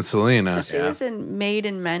good in Selena. She was in Made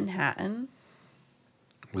in Manhattan.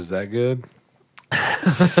 Was that good?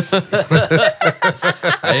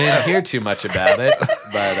 I didn't hear too much about it,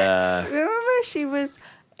 but Remember, she was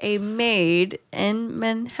a maid in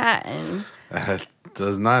Manhattan, That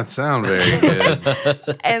does not sound very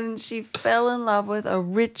good. and she fell in love with a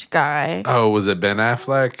rich guy. Oh, was it Ben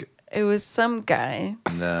Affleck? It was some guy,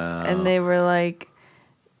 no. and they were like,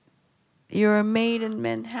 "You're a maid in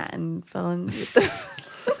Manhattan." Fell in with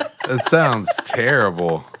the That sounds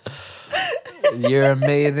terrible. You're a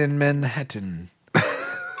maid in Manhattan.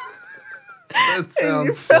 That and you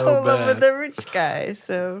sounds fell so in love with bad. a rich guy.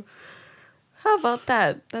 So, how about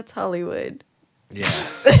that? That's Hollywood. Yeah.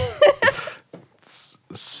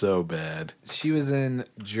 So bad. She was in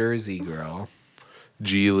Jersey Girl.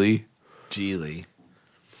 Geely. Geely.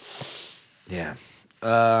 Yeah.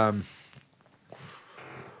 That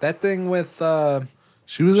thing with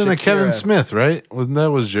She was in a Kevin Shakira. Smith, right?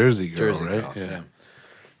 That was Jersey Girl, Jersey right? Girl.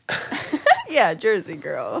 Yeah. Yeah, Jersey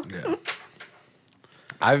Girl.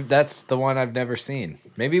 Yeah. That's the one I've never seen.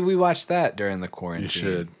 Maybe we watched that during the quarantine. You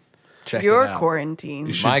should. Check Your it out. quarantine.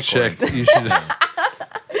 You should My check. quarantine. You should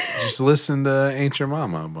just listen to Ain't Your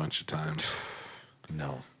Mama a bunch of times.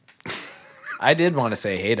 No. I did want to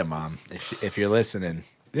say hey to Mom if you're listening.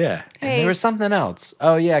 Yeah. And there was something else.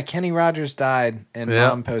 Oh yeah, Kenny Rogers died, and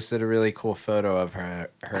Mom posted a really cool photo of her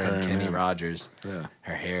and Kenny Rogers. Yeah.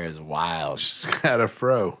 Her hair is wild. She's got a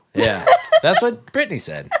fro. Yeah, that's what Brittany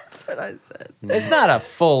said. That's what I said. It's not a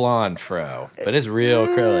full-on fro, but it's real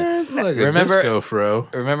curly. It's like a disco fro.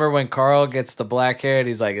 Remember when Carl gets the black hair and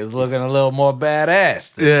he's like, it's looking a little more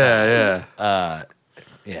badass. Yeah.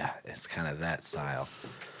 Yeah, it's kind of that style.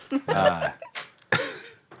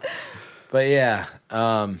 But yeah.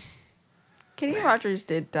 Kenny Rogers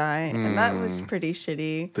did die, and that was pretty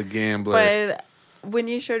shitty. The gambler. But when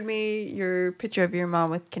you showed me your picture of your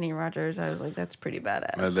mom with Kenny Rogers, I was like, that's pretty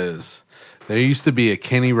badass. That is. There used to be a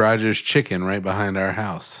Kenny Rogers chicken right behind our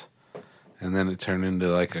house. And then it turned into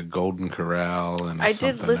like a Golden Corral and I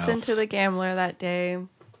did listen else. to The Gambler that day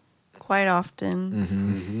quite often.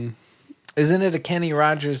 Mm-hmm. Isn't it a Kenny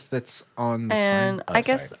Rogers that's on the And song? Oh, I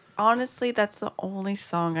guess, sorry. honestly, that's the only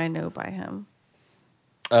song I know by him.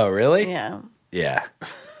 Oh, really? Yeah. Yeah.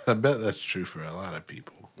 I bet that's true for a lot of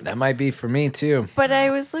people. That might be for me, too. But I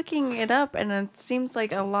was looking it up, and it seems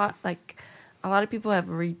like a lot of people have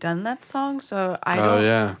redone that song. So I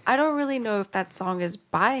don't really know if that song is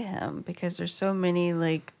by him because there's so many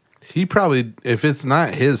like. He probably, if it's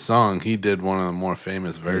not his song, he did one of the more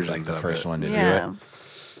famous versions. He's like the of first it. one to do Yeah. it.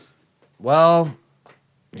 Well,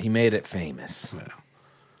 he made it famous. Yeah.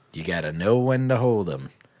 You got to know when to hold him.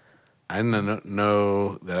 I didn't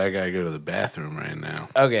know that I gotta go to the bathroom right now.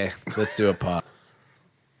 Okay, let's do a pause.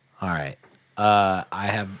 All right. I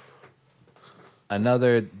have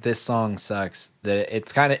another This Song Sucks. That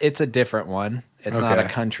it's a different one. It's not a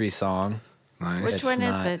Okay. country song. Nice. Which It's one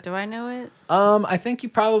is not. it? Do I know it? I think you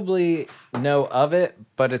probably know of it,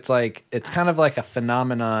 but it's kind of like a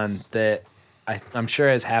phenomenon that I'm sure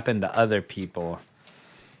has happened to other people.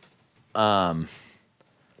 But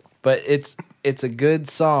it's a good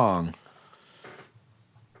song.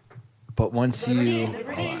 But once you,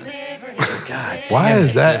 God, Why damn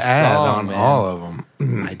is it, that this ad song, on man. all of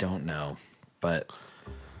them? I don't know, but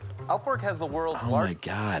Upwork has the world's oh my largest.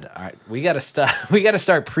 God! All right, we gotta stop. We gotta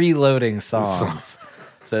start preloading songs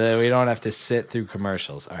so that we don't have to sit through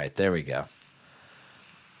commercials. All right, there we go.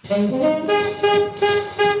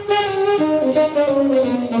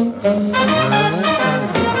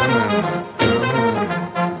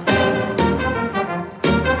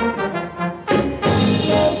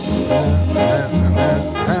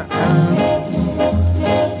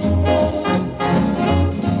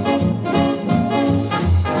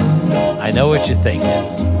 I know what you're thinking.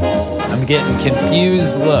 I'm getting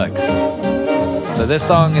confused looks. So this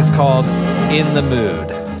song is called In the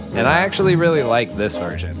Mood. And I actually really like this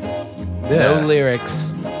version. No lyrics.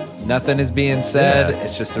 Nothing is being said. Yeah.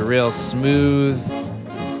 It's just a real smooth,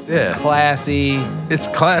 Yeah. classy. It's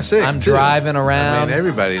classic. I'm too. driving I around. mean,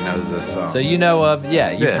 everybody knows this song. So you know of, you've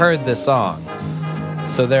Yeah. heard the song.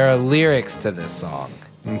 So there are lyrics to this song.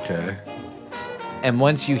 Okay. And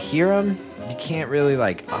once you hear them, you can't really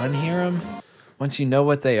like unhear them. Once you know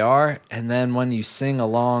what they are, and then when you sing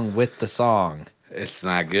along with the song, It's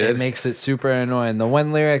not it good. makes it super annoying. The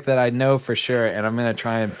one lyric that I know for sure, and I'm gonna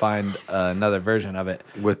try and find another version of it,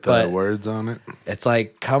 With the but words on it. it's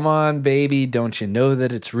like, "Come on, baby, don't you know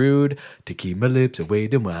that it's rude to keep my lips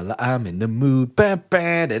waiting while I'm in the mood?" Bah,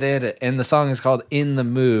 bah, da, da, da. And the song is called "In the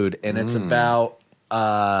Mood," and it's about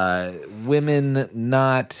women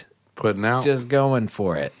not Putting out. just going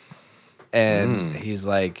for it. And he's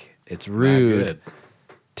like, "It's Not rude good.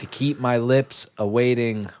 to keep my lips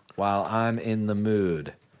awaiting while I'm in the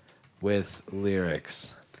mood," with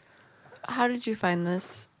lyrics. How did you find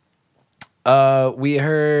this? We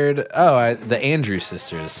heard the Andrews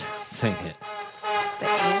sisters sing it. The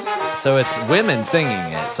Ant? So it's women singing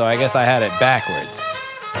it. So I guess I had it backwards.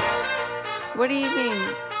 What do you mean?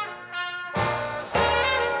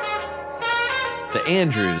 The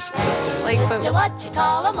Andrews sisters. Like, Sister, but what you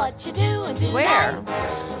call 'em, what you doing tonight? where?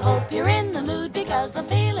 Hope you're in the mood because I'm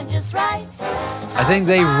feeling just right. I think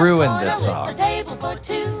they How's the ruined corner this with song. The table for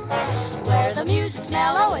two, where the music's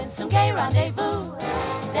mellow and some gay rendezvous.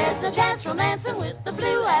 There's no chance romancing with the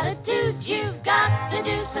blue attitude. You've got to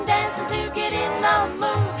do some dancing to get in the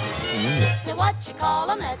mood. Sister, what you call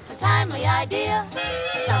 'em, that's a timely idea.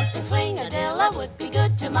 Something swing-a-dilla would be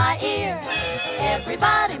good to my ear.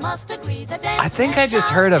 Everybody must agree that I think I just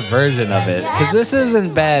heard a version of it, 'cause this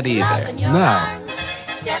isn't bad either. No.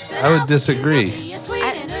 I would disagree.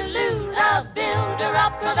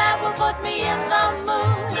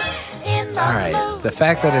 All right, the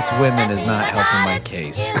fact that it's women is not helping my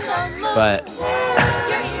case. But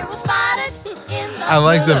I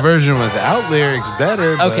like the version without lyrics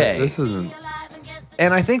better, but Okay. this isn't.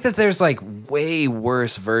 and I think that there's like way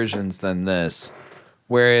worse versions than this,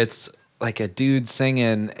 where it's like a dude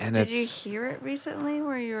singing, and Did you hear it recently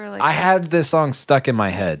where you were like... I had this song stuck in my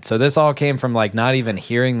head. So this all came from like not even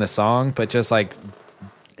hearing the song, but just like,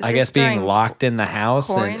 I guess being during locked in the house.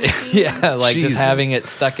 And, quarantine? yeah, like Jesus. just having it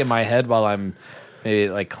stuck in my head while I'm maybe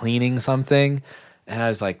like cleaning something. And I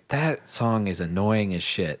was like, that song is annoying as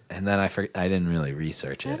shit. And then I didn't really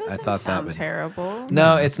research it. That I doesn't thought that sound would... terrible.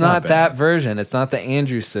 No, it's not bad. that version. It's not the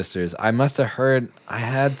Andrews Sisters. I must have heard, I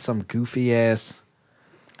had some goofy ass...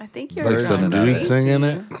 I think you're Like Version some of dude it. singing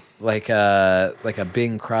it. like a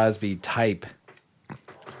Bing Crosby type.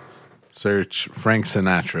 Search Frank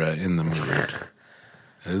Sinatra in the mood.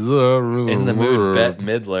 In the mood, Bette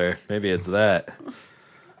Midler. Maybe it's that.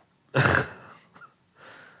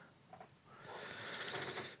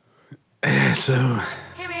 So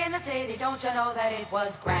Here in the city, don't you know that it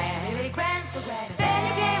was grand? Really grand, so grand. Then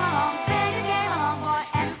you came along, boy,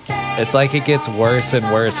 and said, It's like it gets worse and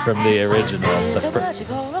worse from the original. The "So what you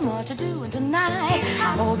going, what you doing tonight?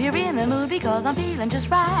 I hope you're in the mood because I'm feeling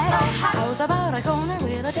just right. How's about a corner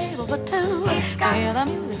with a table for two? Where the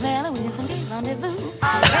music's mellow with some deep rendezvous.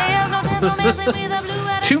 There's no sense romancing with a blue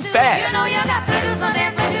attitude. Too fast. You know you got to do some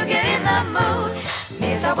dancing to get in the mood.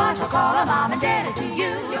 Mr. What you call a mom and daddy to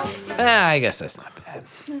you. I guess that's not bad.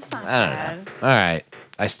 It's not I don't bad. know. All right.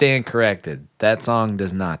 I stand corrected. That song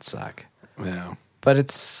does not suck. yeah, But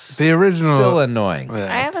it's the original still annoying.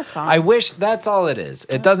 I have a song. I wish that's all it is.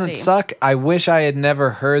 It doesn't see. suck. I wish I had never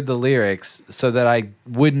heard the lyrics so that I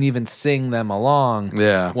wouldn't even sing them along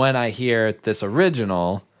Yeah. when I hear this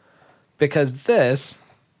original, because this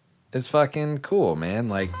is fucking cool, man.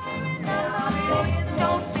 Like,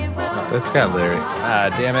 That's got lyrics.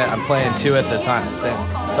 damn it, I'm playing two at the time.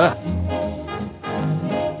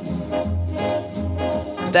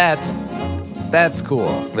 That's cool.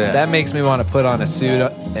 Yeah. That makes me want to put on a suit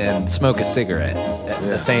and smoke a cigarette at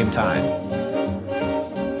the same time.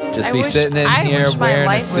 Just I be wish- sitting in I here wish my wearing a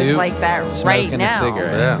life was suit, like that right smoking now. a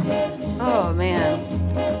cigarette. Yeah. Oh man.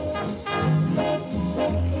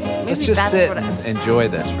 Let's Maybe just that's sit what and enjoy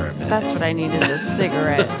this for a minute. That's what I need is a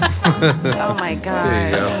cigarette. Oh my god. There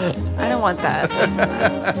you go. I don't want that.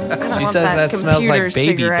 I don't She want says that smells computer like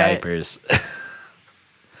baby cigarette. diapers.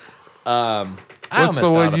 I What's almost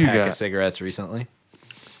the one bought a you pack got? of cigarettes recently.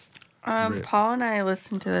 Paul and I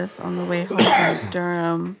listened to this on the way home from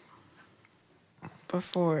Durham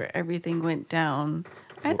before everything went down.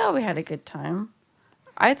 I thought we had a good time.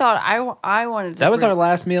 I thought I wanted to. That was our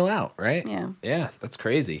last meal out, right? Yeah. Yeah, that's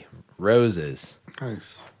crazy. Roses.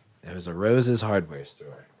 Nice. It was a Roses hardware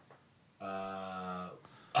store.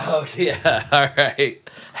 Oh, yeah. All right.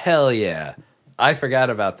 Hell yeah. I forgot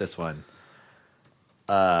about this one.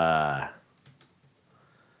 I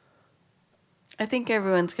think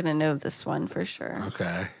everyone's gonna know this one for sure.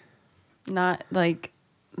 Okay. Not like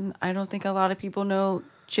I don't think a lot of people know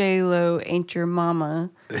J Lo Ain't Your Mama.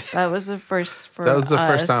 That was the first for That was the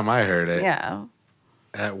first us. time I heard it. Yeah,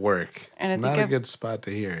 At work. And I think Not a I've- good spot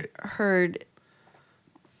to hear it. heard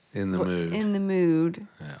In the mood. In the mood.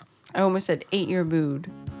 Yeah. I almost said Ain't Your Mood.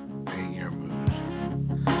 In your mood.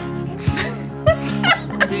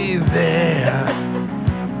 Be there.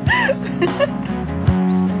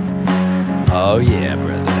 Oh, yeah,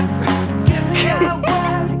 brother.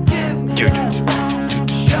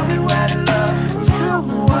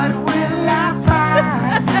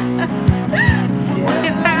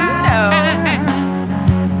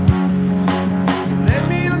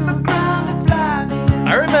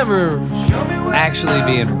 I remember actually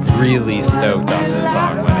being really stoked on this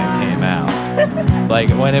song when it came out. Like,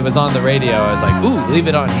 when it was on the radio, I was like, ooh, leave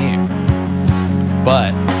it on here.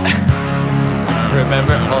 But,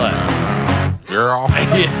 remember, hold on. Girl.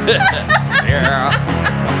 Yeah.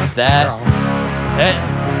 That,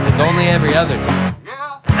 it's only every other time.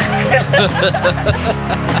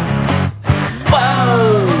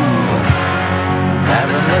 Whoa!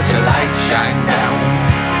 Haven't let your light shine down.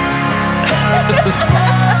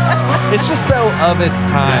 It's just so of its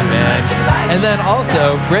time, man. And then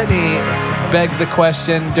also, Brittany begged the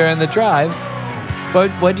question during the drive.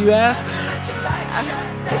 What'd you ask?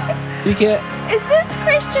 You can't. Is this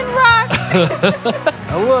Christian rock?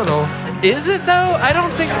 A little. Is it though? I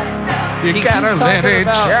don't think. You He gotta keeps let talking it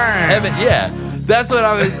about shine. heaven. Yeah, that's what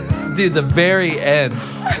I was. Dude, the very end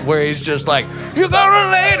where he's just like, "You gonna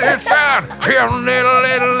let it shine, here, little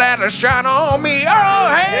let it shine on me."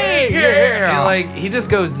 Oh, hey, yeah. And, like, he just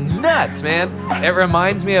goes nuts, man. It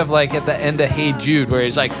reminds me of like at the end of Hey Jude, where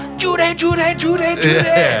he's like, "Jude, Jude, Jude, Jude."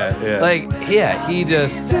 Yeah. Like, yeah, he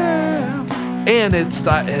just. And it's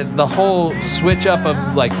the whole switch up of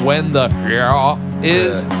like when the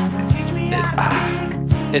is.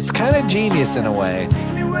 it's kind of genius in a way.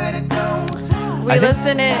 We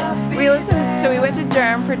listened. So we went to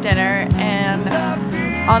Durham for dinner, and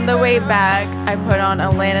on the way back, I put on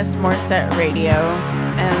Alanis Morissette radio,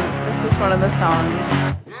 and this was one of the songs.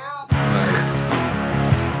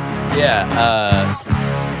 Yeah.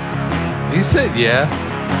 He said, "Yeah."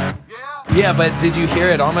 Yeah, but did you hear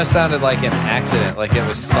it? Almost sounded like an accident, like it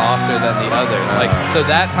was softer than the others. Like, so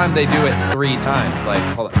that time they do it 3 times. Like,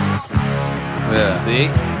 hold on. Yeah. See?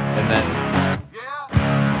 And then.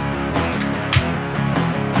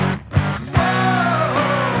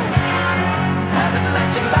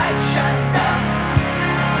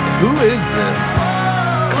 Who is this?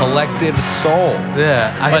 Collective Soul.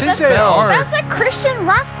 Yeah, I But think they spelled- are. That's a Christian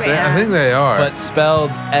rock band. I think they are. But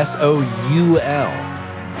spelled SOUL.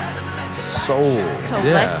 Soul.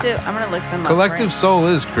 Collective. I'm gonna look them up. Collective right Soul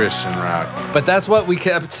is Christian rock. But that's what we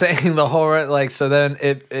kept saying the whole like. So then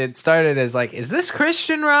it started as like, is this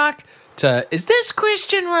Christian rock? To is this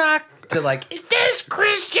Christian rock? To like, is this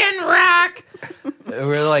Christian rock?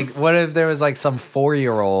 We're like, what if there was like some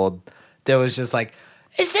 4-year-old that was just like,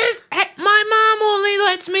 is this? My mom only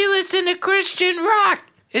lets me listen to Christian rock.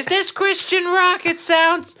 Is this Christian rock? It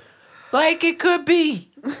sounds like it could be.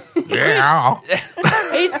 Yeah.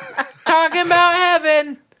 He's talking about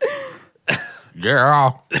heaven.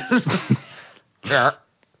 Yeah. Yeah.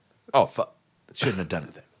 Oh fuck! Shouldn't have done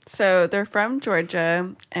it then. So they're from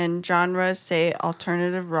Georgia, and genres say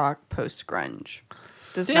alternative rock, post grunge.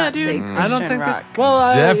 Does not say Christian I don't think rock. that.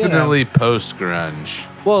 Well, Definitely post grunge.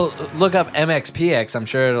 Well, look up MXPX. I'm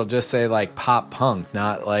sure it'll just say like pop punk,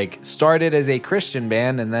 not like started as a Christian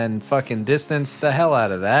band and then fucking distanced the hell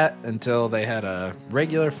out of that until they had a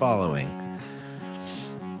regular following.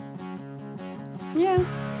 Yeah,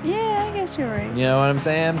 I guess you're right. You know what I'm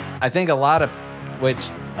saying? I think a lot of which.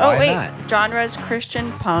 Oh why wait, not? genres: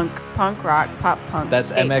 Christian punk, punk rock, pop punk. That's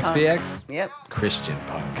skate MXPX? punk. Yep, Christian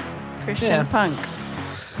punk. Christian Yeah. punk.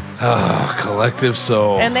 Oh, Collective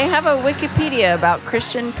Soul. And they have a Wikipedia about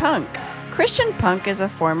Christian punk. Christian punk is a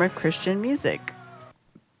form of Christian music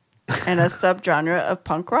and a subgenre of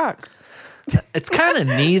punk rock. It's kind of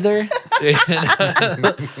neither.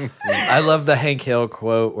 I love the Hank Hill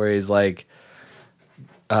quote where he's like,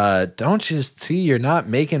 don't you see you're not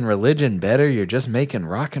making religion better, you're just making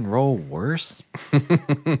rock and roll worse?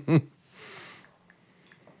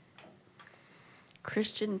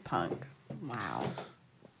 Christian punk. Wow.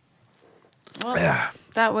 Well, Yeah.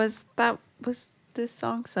 that was this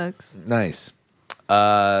song sucks. Nice.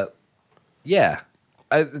 Yeah.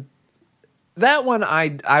 That one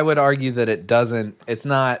I would argue that it's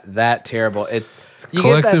not that terrible. You get that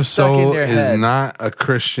Collective stuck in Soul your is head. not a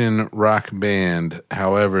Christian rock band.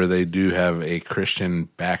 However, they do have a Christian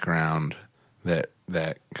background that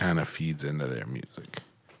kind of feeds into their music.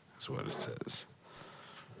 That's what it says.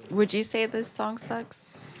 Would you say this song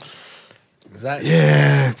sucks? Is that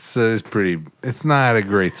Yeah, it's pretty. It's not a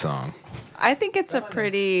great song. I think it's a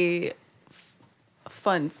pretty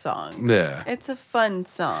fun song. Yeah. It's a fun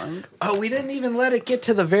song. Oh, we didn't even let it get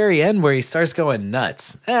to the very end where he starts going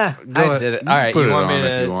nuts. I did it. All right, put you it want me on to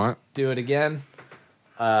if you want. do it again?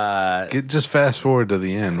 Just fast forward to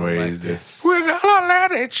the end where he's just, we're gonna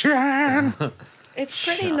let it shine. It's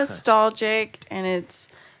pretty nostalgic and it's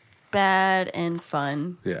bad and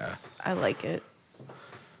fun. Yeah. I like it.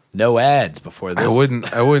 No ads before this.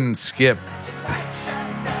 I wouldn't skip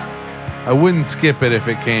it if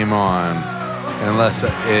it came on unless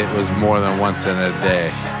it was more than once in a day.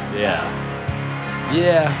 Yeah.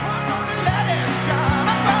 Yeah.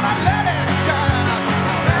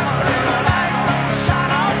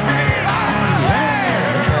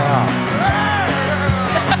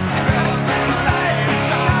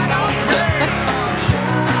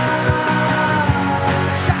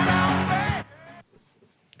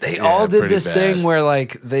 They all did pretty this bad. thing where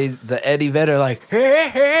like the Eddie Vedder like,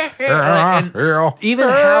 and even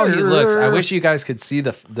how he looks. I wish you guys could see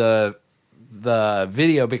the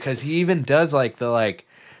video because he even does like the like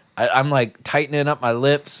I'm like tightening up my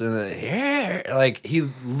lips and like he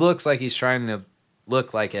looks like he's trying to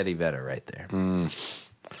look like Eddie Vedder right there.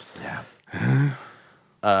 Yeah.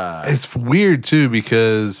 It's weird too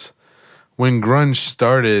because when grunge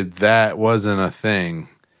started, that wasn't a thing.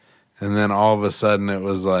 And then all of a sudden it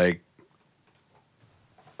was like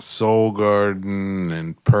Soul Garden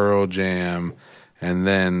and Pearl Jam. And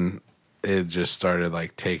then it just started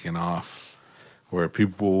like taking off where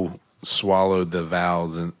people swallowed the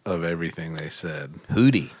vowels of everything they said.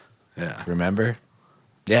 Hootie. Yeah. Remember?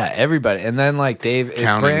 Yeah, everybody. And then like Dave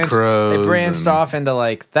Counting Crows They branched and- off into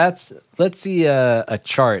like let's see a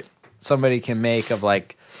chart somebody can make of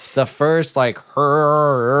like the first like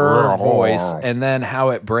her voice, and then how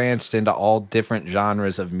it branched into all different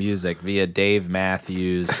genres of music via Dave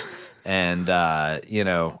Matthews and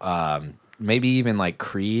maybe even like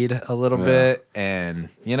Creed a little bit, and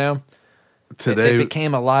Today it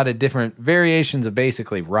became a lot of different variations of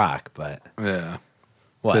basically rock. But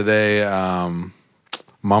what? Today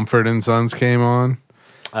Mumford and Sons came on.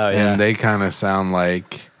 Oh yeah, and they kind of sound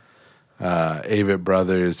like Avett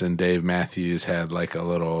Brothers and Dave Matthews had like a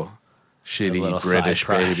little shitty British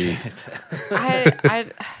baby.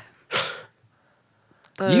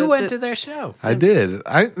 You went to their show. I did.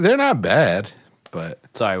 They're not bad, but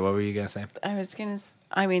sorry, what were you gonna say?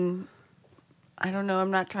 I mean, I don't know.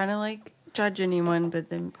 I'm not trying to like judge anyone, but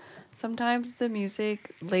then sometimes the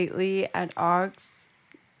music lately at Ogs,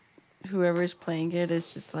 whoever's playing it,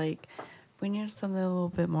 is just like, we need something a little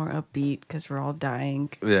bit more upbeat because we're all dying.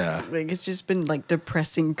 Yeah. Like, it's just been like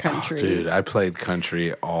depressing country. Oh, dude, I played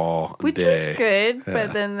country all Which day. was good, Yeah.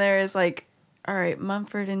 but then there's like, all right,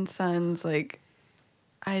 Mumford and Sons, like,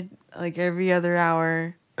 I like every other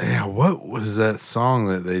hour. Yeah, what was that song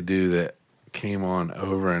that they do that came on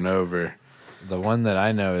over and over? The one that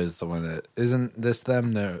I know is the one that isn't this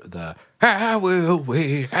them the I will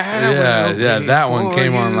wait. Yeah, that one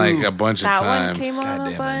came on like a bunch of times. That one came on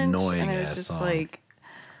Goddamn a bunch, annoying and it was ass just song. like,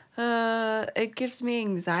 it gives me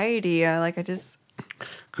anxiety. I just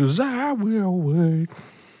 'Cause I will wait.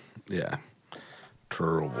 Yeah,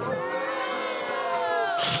 terrible.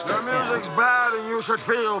 The music's bad and you should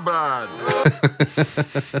feel bad.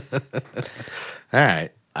 All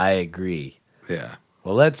right. I agree. Yeah.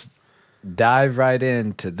 Well, let's dive right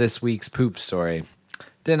into this week's poop story.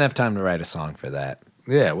 Didn't have time to write a song for that.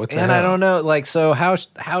 Yeah, what the And hell? I don't know, like, so how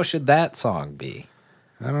should that song be?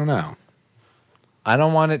 I don't know. I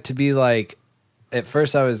don't want it to be like, at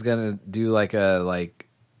first I was going to do like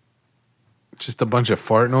just a bunch of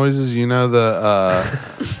fart noises, where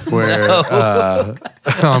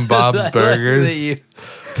on Bob's Burgers. that you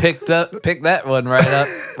picked that one right up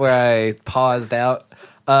where I paused out.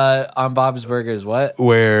 On Bob's Burgers, what?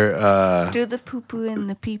 Where do the poo poo and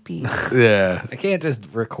the pee pee. yeah. I can't just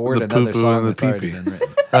record The another poo-poo song and the that's already pee-pee. been written.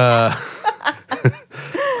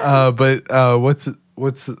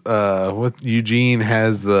 What Eugene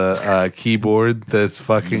has the keyboard that's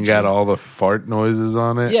fucking got all the fart noises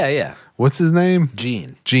on it. Yeah. What's his name?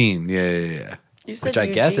 Gene. Yeah. You said Which I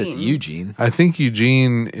guess it's Eugene. I think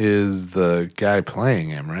Eugene is the guy playing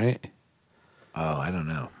him, right? Oh, I don't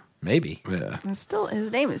know. Maybe. Yeah. It's still,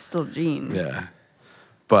 his name is still Gene. Yeah.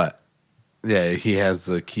 But yeah, he has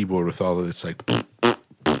the keyboard with all of it's like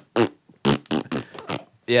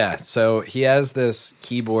Yeah, so he has this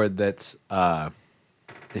keyboard that's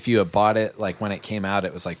if you had bought it like when it came out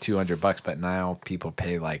it was like $200, but now people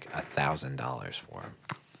pay like $1,000 for them.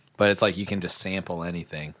 But it's like you can just sample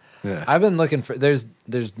anything. Yeah. I've been looking for there's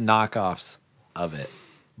knockoffs of it.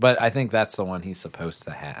 But I think that's the one he's supposed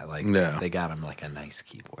to have. Like they got him like a nice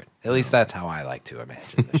keyboard. At least that's how I like to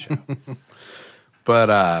imagine the show.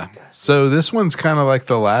 But so this one's kind of like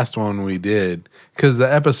the last one we did because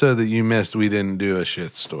the episode that you missed, we didn't do a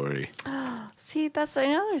shit story. See, that's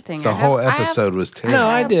another thing. The whole episode was terrible. No,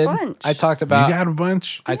 I did. bunch. I talked about You got a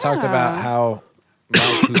bunch? I talked about how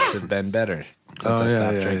my poops have been better since I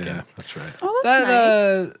stopped drinking. Yeah. That's right. Oh, that's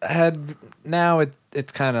nice. That had now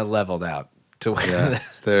it's kind of leveled out to where Yeah,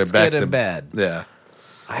 they're it's back good to and bad. Yeah,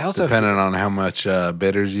 I also depending on how much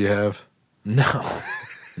bitters you have. no.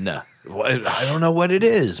 I don't know what it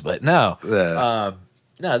is, but no. Yeah.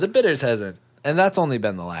 No, the bitters hasn't, and that's only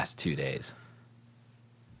been the last 2 days.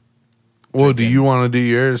 Well, do you want to do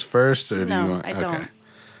yours first, or do you No, want? I don't.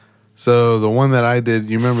 So the one that I did,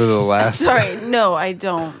 you remember the last? Sorry, no, I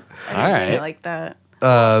don't. I didn't All mean it right. like that.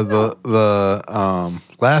 The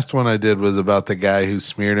last one I did was about the guy who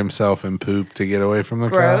smeared himself in poop to get away from the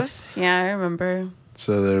cops. Gross. Yeah, I remember.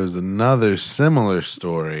 So there was another similar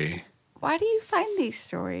story Why do you find these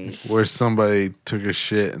stories? where somebody took a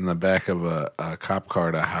shit in the back of a cop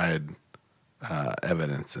car to hide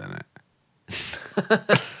evidence in it.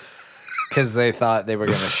 Because they thought they were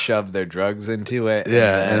going to shove their drugs into it.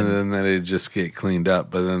 Yeah, and and then they'd just get cleaned up,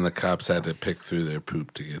 but then the cops had to pick through their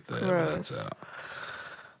poop to get the evidence out.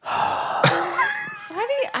 Why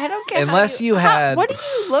do you, I don't get. Unless you had- What do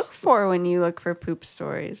you look for when you look for poop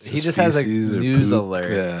stories? he just has a feces or news poop.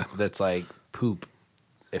 alert Yeah. that's like poop.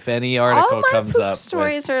 If any article All my comes poop up,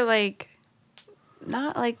 stories are like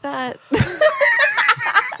not like that.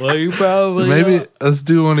 well, you probably Maybe let's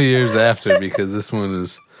do one of yours after because this one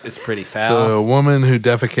is. it's pretty foul. So a woman who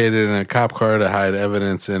defecated in a cop car to hide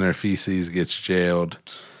evidence in her feces gets jailed.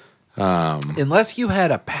 Unless you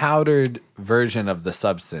had a powdered version of the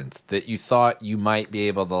substance that you thought you might be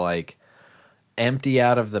able to like empty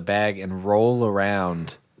out of the bag and roll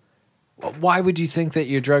around, why would you think that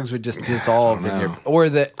your drugs would just dissolve in your, or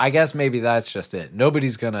that, I guess maybe that's just it.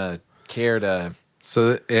 Nobody's going to care to.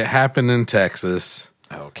 So it happened in Texas.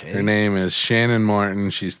 Okay. Her name is Shannon Martin.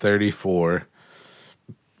 She's 34.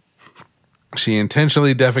 She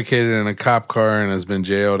intentionally defecated in a cop car and has been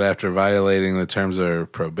jailed after violating the terms of her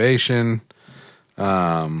probation.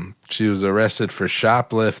 She was arrested for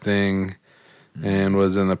shoplifting and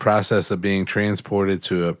was in the process of being transported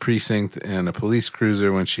to a precinct in a police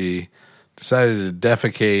cruiser when she decided to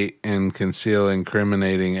defecate and conceal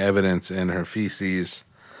incriminating evidence in her feces.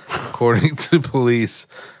 According to police,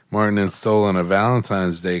 Martin had stolen a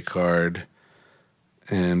Valentine's Day card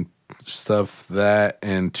and stuffed that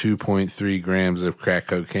and 2.3 grams of crack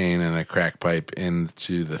cocaine and a crack pipe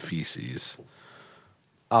into the feces.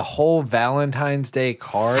 A whole Valentine's Day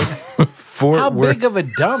card? Fort How Worth, big of a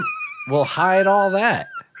dump will hide all that?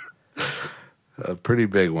 a pretty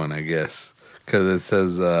big one, I guess, because it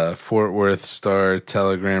says Fort Worth Star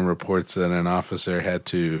Telegram reports that an officer had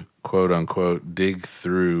to, quote unquote, dig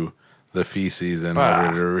through the feces in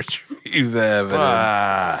order to retrieve the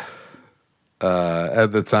evidence.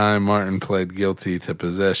 At the time, Martin pled guilty to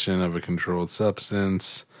possession of a controlled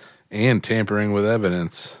substance and tampering with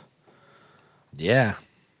evidence. Yeah.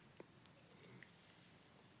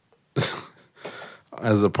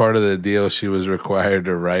 As a part of the deal, she was required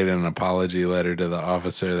to write an apology letter to the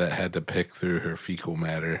officer that had to pick through her fecal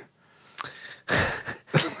matter.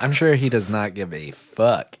 I'm sure he does not give a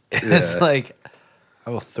fuck. It's like, I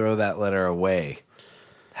will throw that letter away.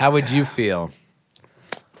 How would you feel?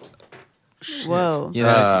 Whoa. You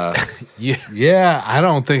know, Yeah, I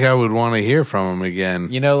don't think I would want to hear from him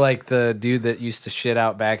again. you know, like the dude that used to shit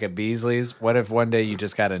out back at Beasley's? What if one day you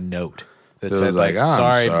just got a note that It said, was like, "I'm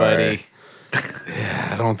sorry, sorry." buddy.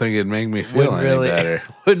 I don't think it'd make me feel any better.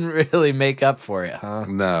 Wouldn't really make up for it, huh?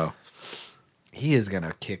 No. He is going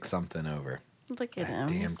to kick something over. Look at him.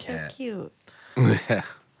 damn He's cat. so cute. Yeah.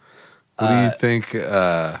 What do you think?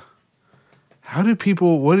 How do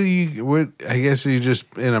people? I guess you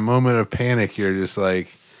just in a moment of panic, you're just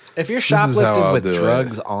like, If you're is how shoplifting I'll with do it.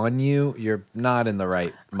 drugs on you, you're not in the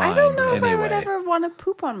right mind. I don't know if anyway. I would ever want to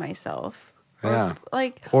poop on myself. Yeah.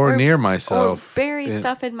 Or near myself. Or bury In-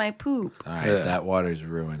 stuff in my poop. All right, Yeah. that water's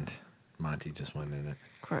ruined. Monty just went in it.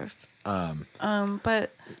 Gross. Um,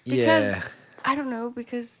 But because I don't know,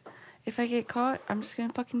 because if I get caught, I'm just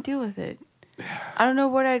gonna fucking deal with it. I don't know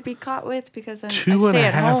what I'd be caught with because I stay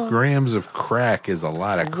at 2.5 home. grams of crack is a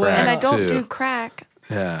lot of crack. And I don't too. do crack.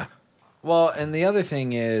 Yeah. Well, and the other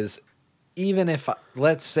thing is, even if,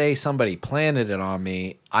 let's say somebody planted it on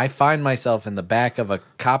me, I find myself in the back of a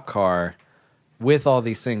cop car with all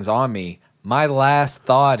these things on me. My last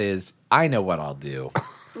thought is, I know what I'll do.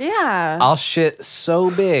 Yeah. I'll shit so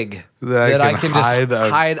big that I can just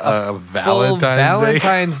hide a full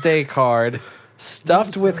Valentine's Day card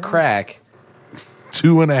stuffed with crack.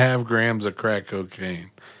 2.5 grams of crack cocaine.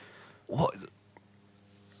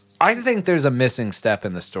 I think there's a missing step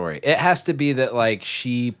in the story. It has to be that, like,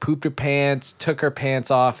 she pooped her pants, took her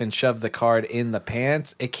pants off, and shoved the card in the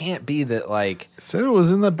pants. It can't be that, like... It said it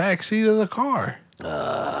was in the back seat of the car.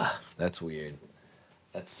 That's weird.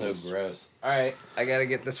 That's so gross. All right, I gotta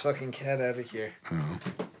get this fucking cat out of here.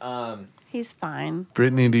 He's fine.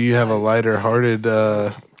 Brittany, do you have a lighter-hearted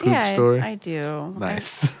poop story? I do.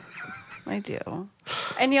 Nice. I do.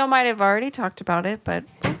 And y'all might have already talked about it, but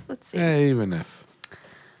let's see. Yeah, even if.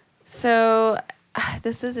 So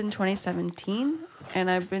this is in 2017, and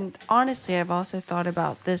I've also thought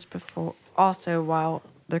about this before, also while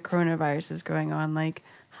the coronavirus is going on. Like,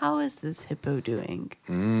 how is this hippo doing?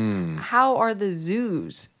 How are the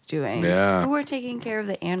zoos doing? Yeah. Who are taking care of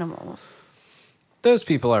the animals? Those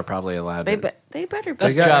people are probably allowed They to... better be.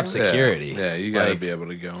 That's there. job security. Yeah, you got to Like- be able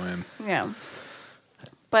to go in. Yeah.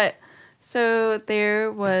 But so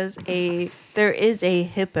there is a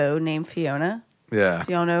hippo named Fiona. Yeah.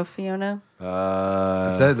 Do y'all know Fiona?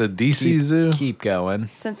 Is that the DC Zoo? Keep going.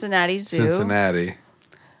 Cincinnati Zoo. Cincinnati.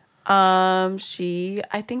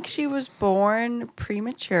 I think she was born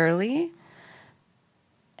prematurely.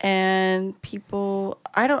 And people,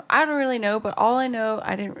 I don't really know, but all I know,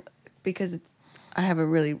 I haven't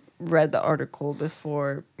really read the article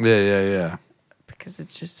before Yeah. because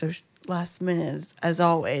it's just so last minute as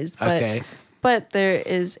always. But, Okay. But there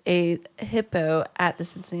is a hippo at the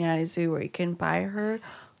Cincinnati Zoo where you can buy her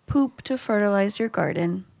poop to fertilize your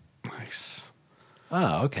garden. Nice.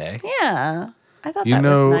 Oh, okay. Yeah. I thought You that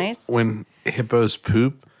know, was nice. when hippos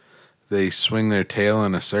poop, they swing their tail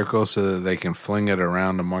in a circle so that they can fling it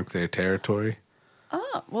around to mark their territory.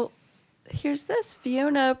 Oh, well, here's this.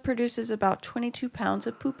 Fiona produces about 22 pounds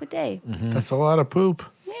of poop a day. That's a lot of poop.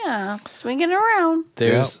 Yeah, swinging around.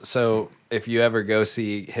 So if you ever go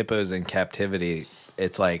see hippos in captivity,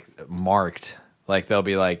 it's like marked. Like they'll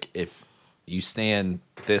be like, if you stand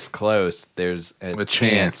this close, there's a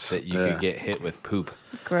chance that you could get hit with poop.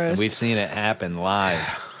 Gross. And we've seen it happen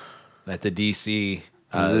live at the DC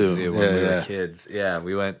zoo when we were kids. Yeah,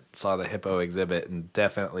 we saw the hippo exhibit and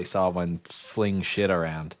definitely saw one fling shit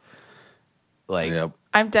around. Like,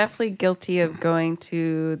 I'm definitely guilty of going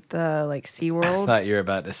to the SeaWorld. I thought you were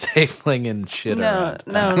about to say flinging shit around.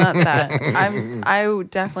 No, not that. I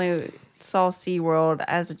definitely saw SeaWorld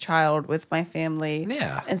as a child with my family.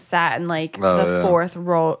 Yeah. And sat in the fourth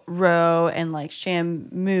row and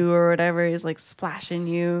Shamu or whatever is splashing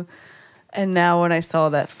you. And now when I saw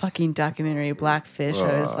that fucking documentary Blackfish,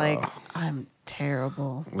 I was like, I'm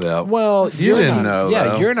terrible. Yeah. Well, you didn't know. Yeah,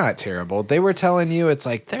 though. you're not terrible. They were telling you it's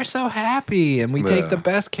like they're so happy and we take the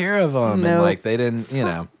best care of them, and they didn't,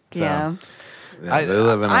 So. Yeah. They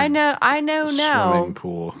live in a I know now. swimming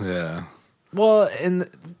pool. Yeah. Well, and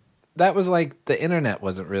that was the internet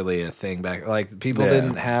wasn't really a thing back. People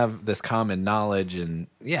didn't have this common knowledge, and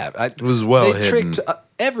it was well they hidden. tricked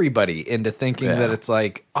everybody into thinking that it's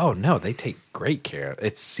oh no, they take great care.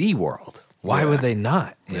 It's SeaWorld. Why would they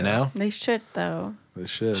not? You know, They should though. They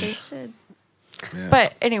should. They should. Yeah.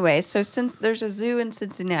 But anyway, so since there's a zoo in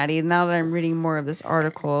Cincinnati, now that I'm reading more of this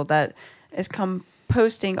article that is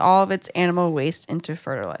composting all of its animal waste into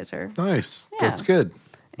fertilizer. Nice. Yeah. That's good.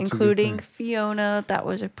 Including Fiona, that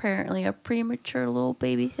was apparently a premature little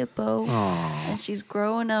baby hippo. Aww. And she's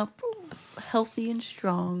growing up healthy and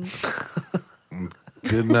strong.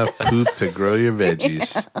 Good enough poop to grow your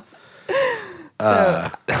veggies.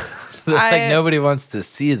 Nobody wants to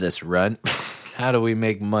see this runt. How do we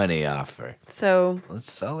make money off her? So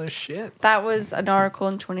let's sell her shit. That was an article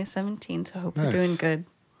in 2017, so I hope you're doing good.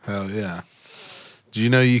 Hell yeah. Do you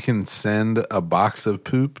know you can send a box of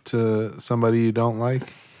poop to somebody you don't like?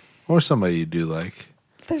 Or somebody you do like?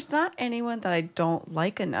 There's not anyone that I don't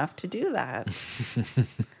like enough to do that.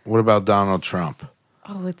 What about Donald Trump?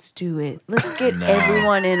 Oh, let's do it. Let's get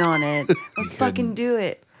everyone in on it. Let's fucking do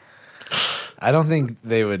it. I don't think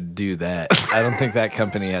they would do that. I don't think that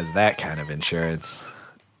company has that kind of insurance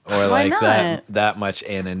or Why not? that much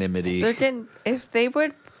anonymity. They're getting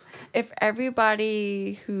if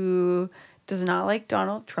everybody who does not like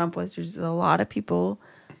Donald Trump, which is a lot of people,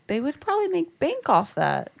 they would probably make bank off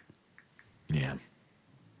that. Yeah.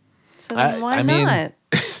 So then why not?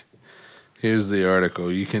 Here's the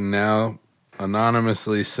article. You can now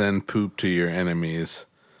anonymously send poop to your enemies.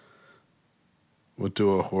 What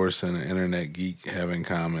do a horse and an internet geek have in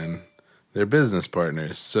common? They're business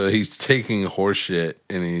partners. So he's taking horse shit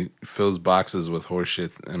and he fills boxes with horse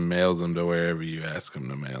shit and mails them to wherever you ask him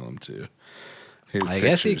to mail them to. Here's I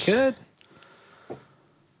guess he could.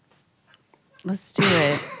 Let's do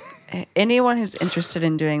it. Anyone who's interested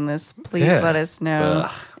in doing this, please let us know.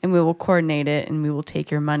 Ugh. And we will coordinate it and we will take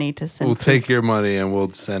your money to send. We'll take your money and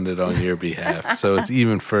we'll send it on your behalf. So it's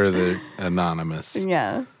even further anonymous.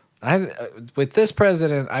 Yeah. With this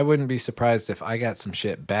president, I wouldn't be surprised if I got some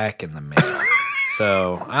shit back in the mail.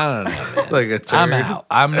 So I don't know, man. Like a turd. I'm out.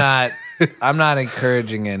 I'm not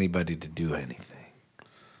encouraging anybody to do anything.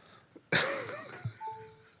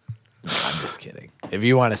 No, I'm just kidding. If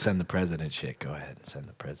you want to send the president shit, go ahead and send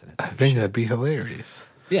the president. I think that'd be hilarious.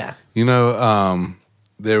 Yeah. You know,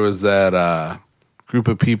 there was that group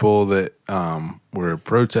of people that were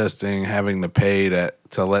protesting having to pay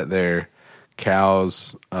to let their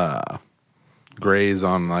cows graze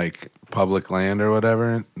on public land or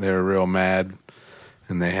whatever. They were real mad,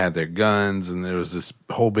 and they had their guns, and there was this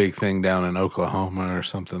whole big thing down in Oklahoma or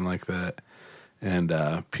something like that. And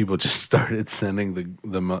people just started sending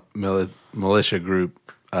the militia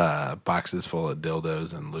group boxes full of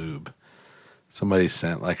dildos and lube. Somebody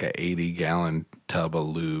sent like a 80-gallon tub of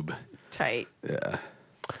lube. Tight. Yeah.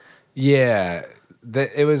 Yeah.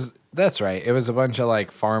 That's right. It was a bunch of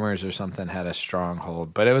farmers or something had a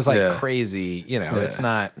stronghold, but it was crazy. It's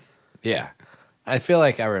not. Yeah. I feel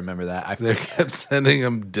like I remember that. They kept sending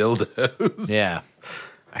them dildos. Yeah.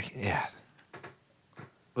 Yeah.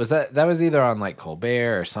 Was that was either on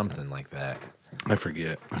Colbert or something like that? I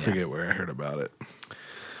forget. I forget where I heard about it.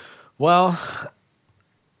 Well,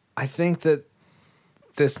 I think that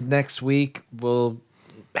this next week we'll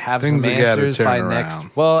have Things some have gotta answers turn by around.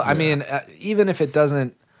 next. Well, I mean, even if it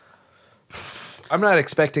doesn't, I'm not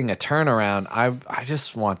expecting a turnaround. I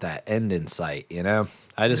just want that end in sight.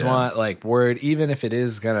 I just want like word, even if it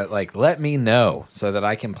is gonna like let me know so that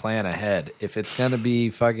I can plan ahead. If it's gonna be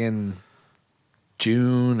fucking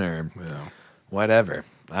June or whatever.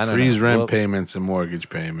 I don't Freeze know. rent payments and mortgage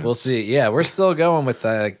payments. We'll see. Yeah, we're still going with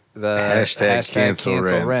the hashtag cancel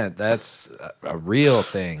rent. That's a real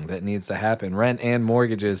thing that needs to happen. Rent and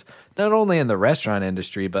mortgages, not only in the restaurant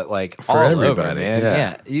industry, but like for all everybody. over, man.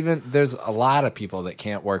 Yeah. Even there's a lot of people that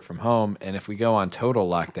can't work from home, and if we go on total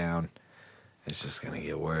lockdown, it's just gonna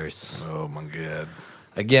get worse. Oh my god!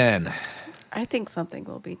 Again, I think something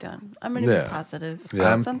will be done. I'm going to be positive.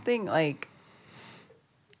 Yeah. Something like,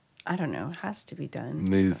 I don't know, has to be done.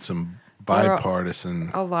 Need some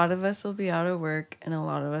bipartisan. A lot of us will be out of work, and a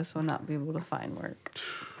lot of us will not be able to find work.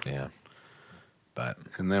 Yeah. But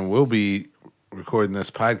and then we'll be recording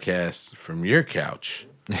this podcast from your couch.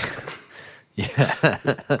 Yeah.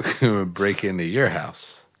 Break into your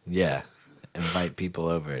house. Yeah. Invite people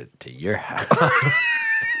over to your house.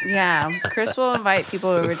 Yeah. Chris will invite people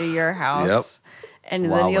over to your house. Yep. And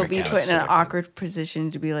While then you'll we're be couch put in an surfing. awkward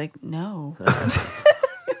position to be like, no.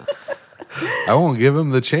 I won't give him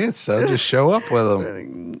the chance. I'll just show up with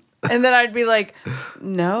him. And then I'd be like,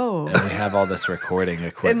 no. And we have all this recording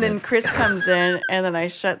equipment. And then Chris comes in, and then I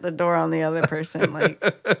shut the door on the other person. Like,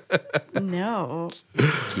 no.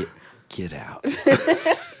 Get out.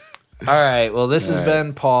 All right. Well, this has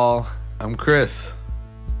been Paul. I'm Chris.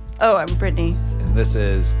 Oh, I'm Brittany. And this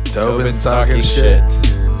is Tobin's Talking Shit.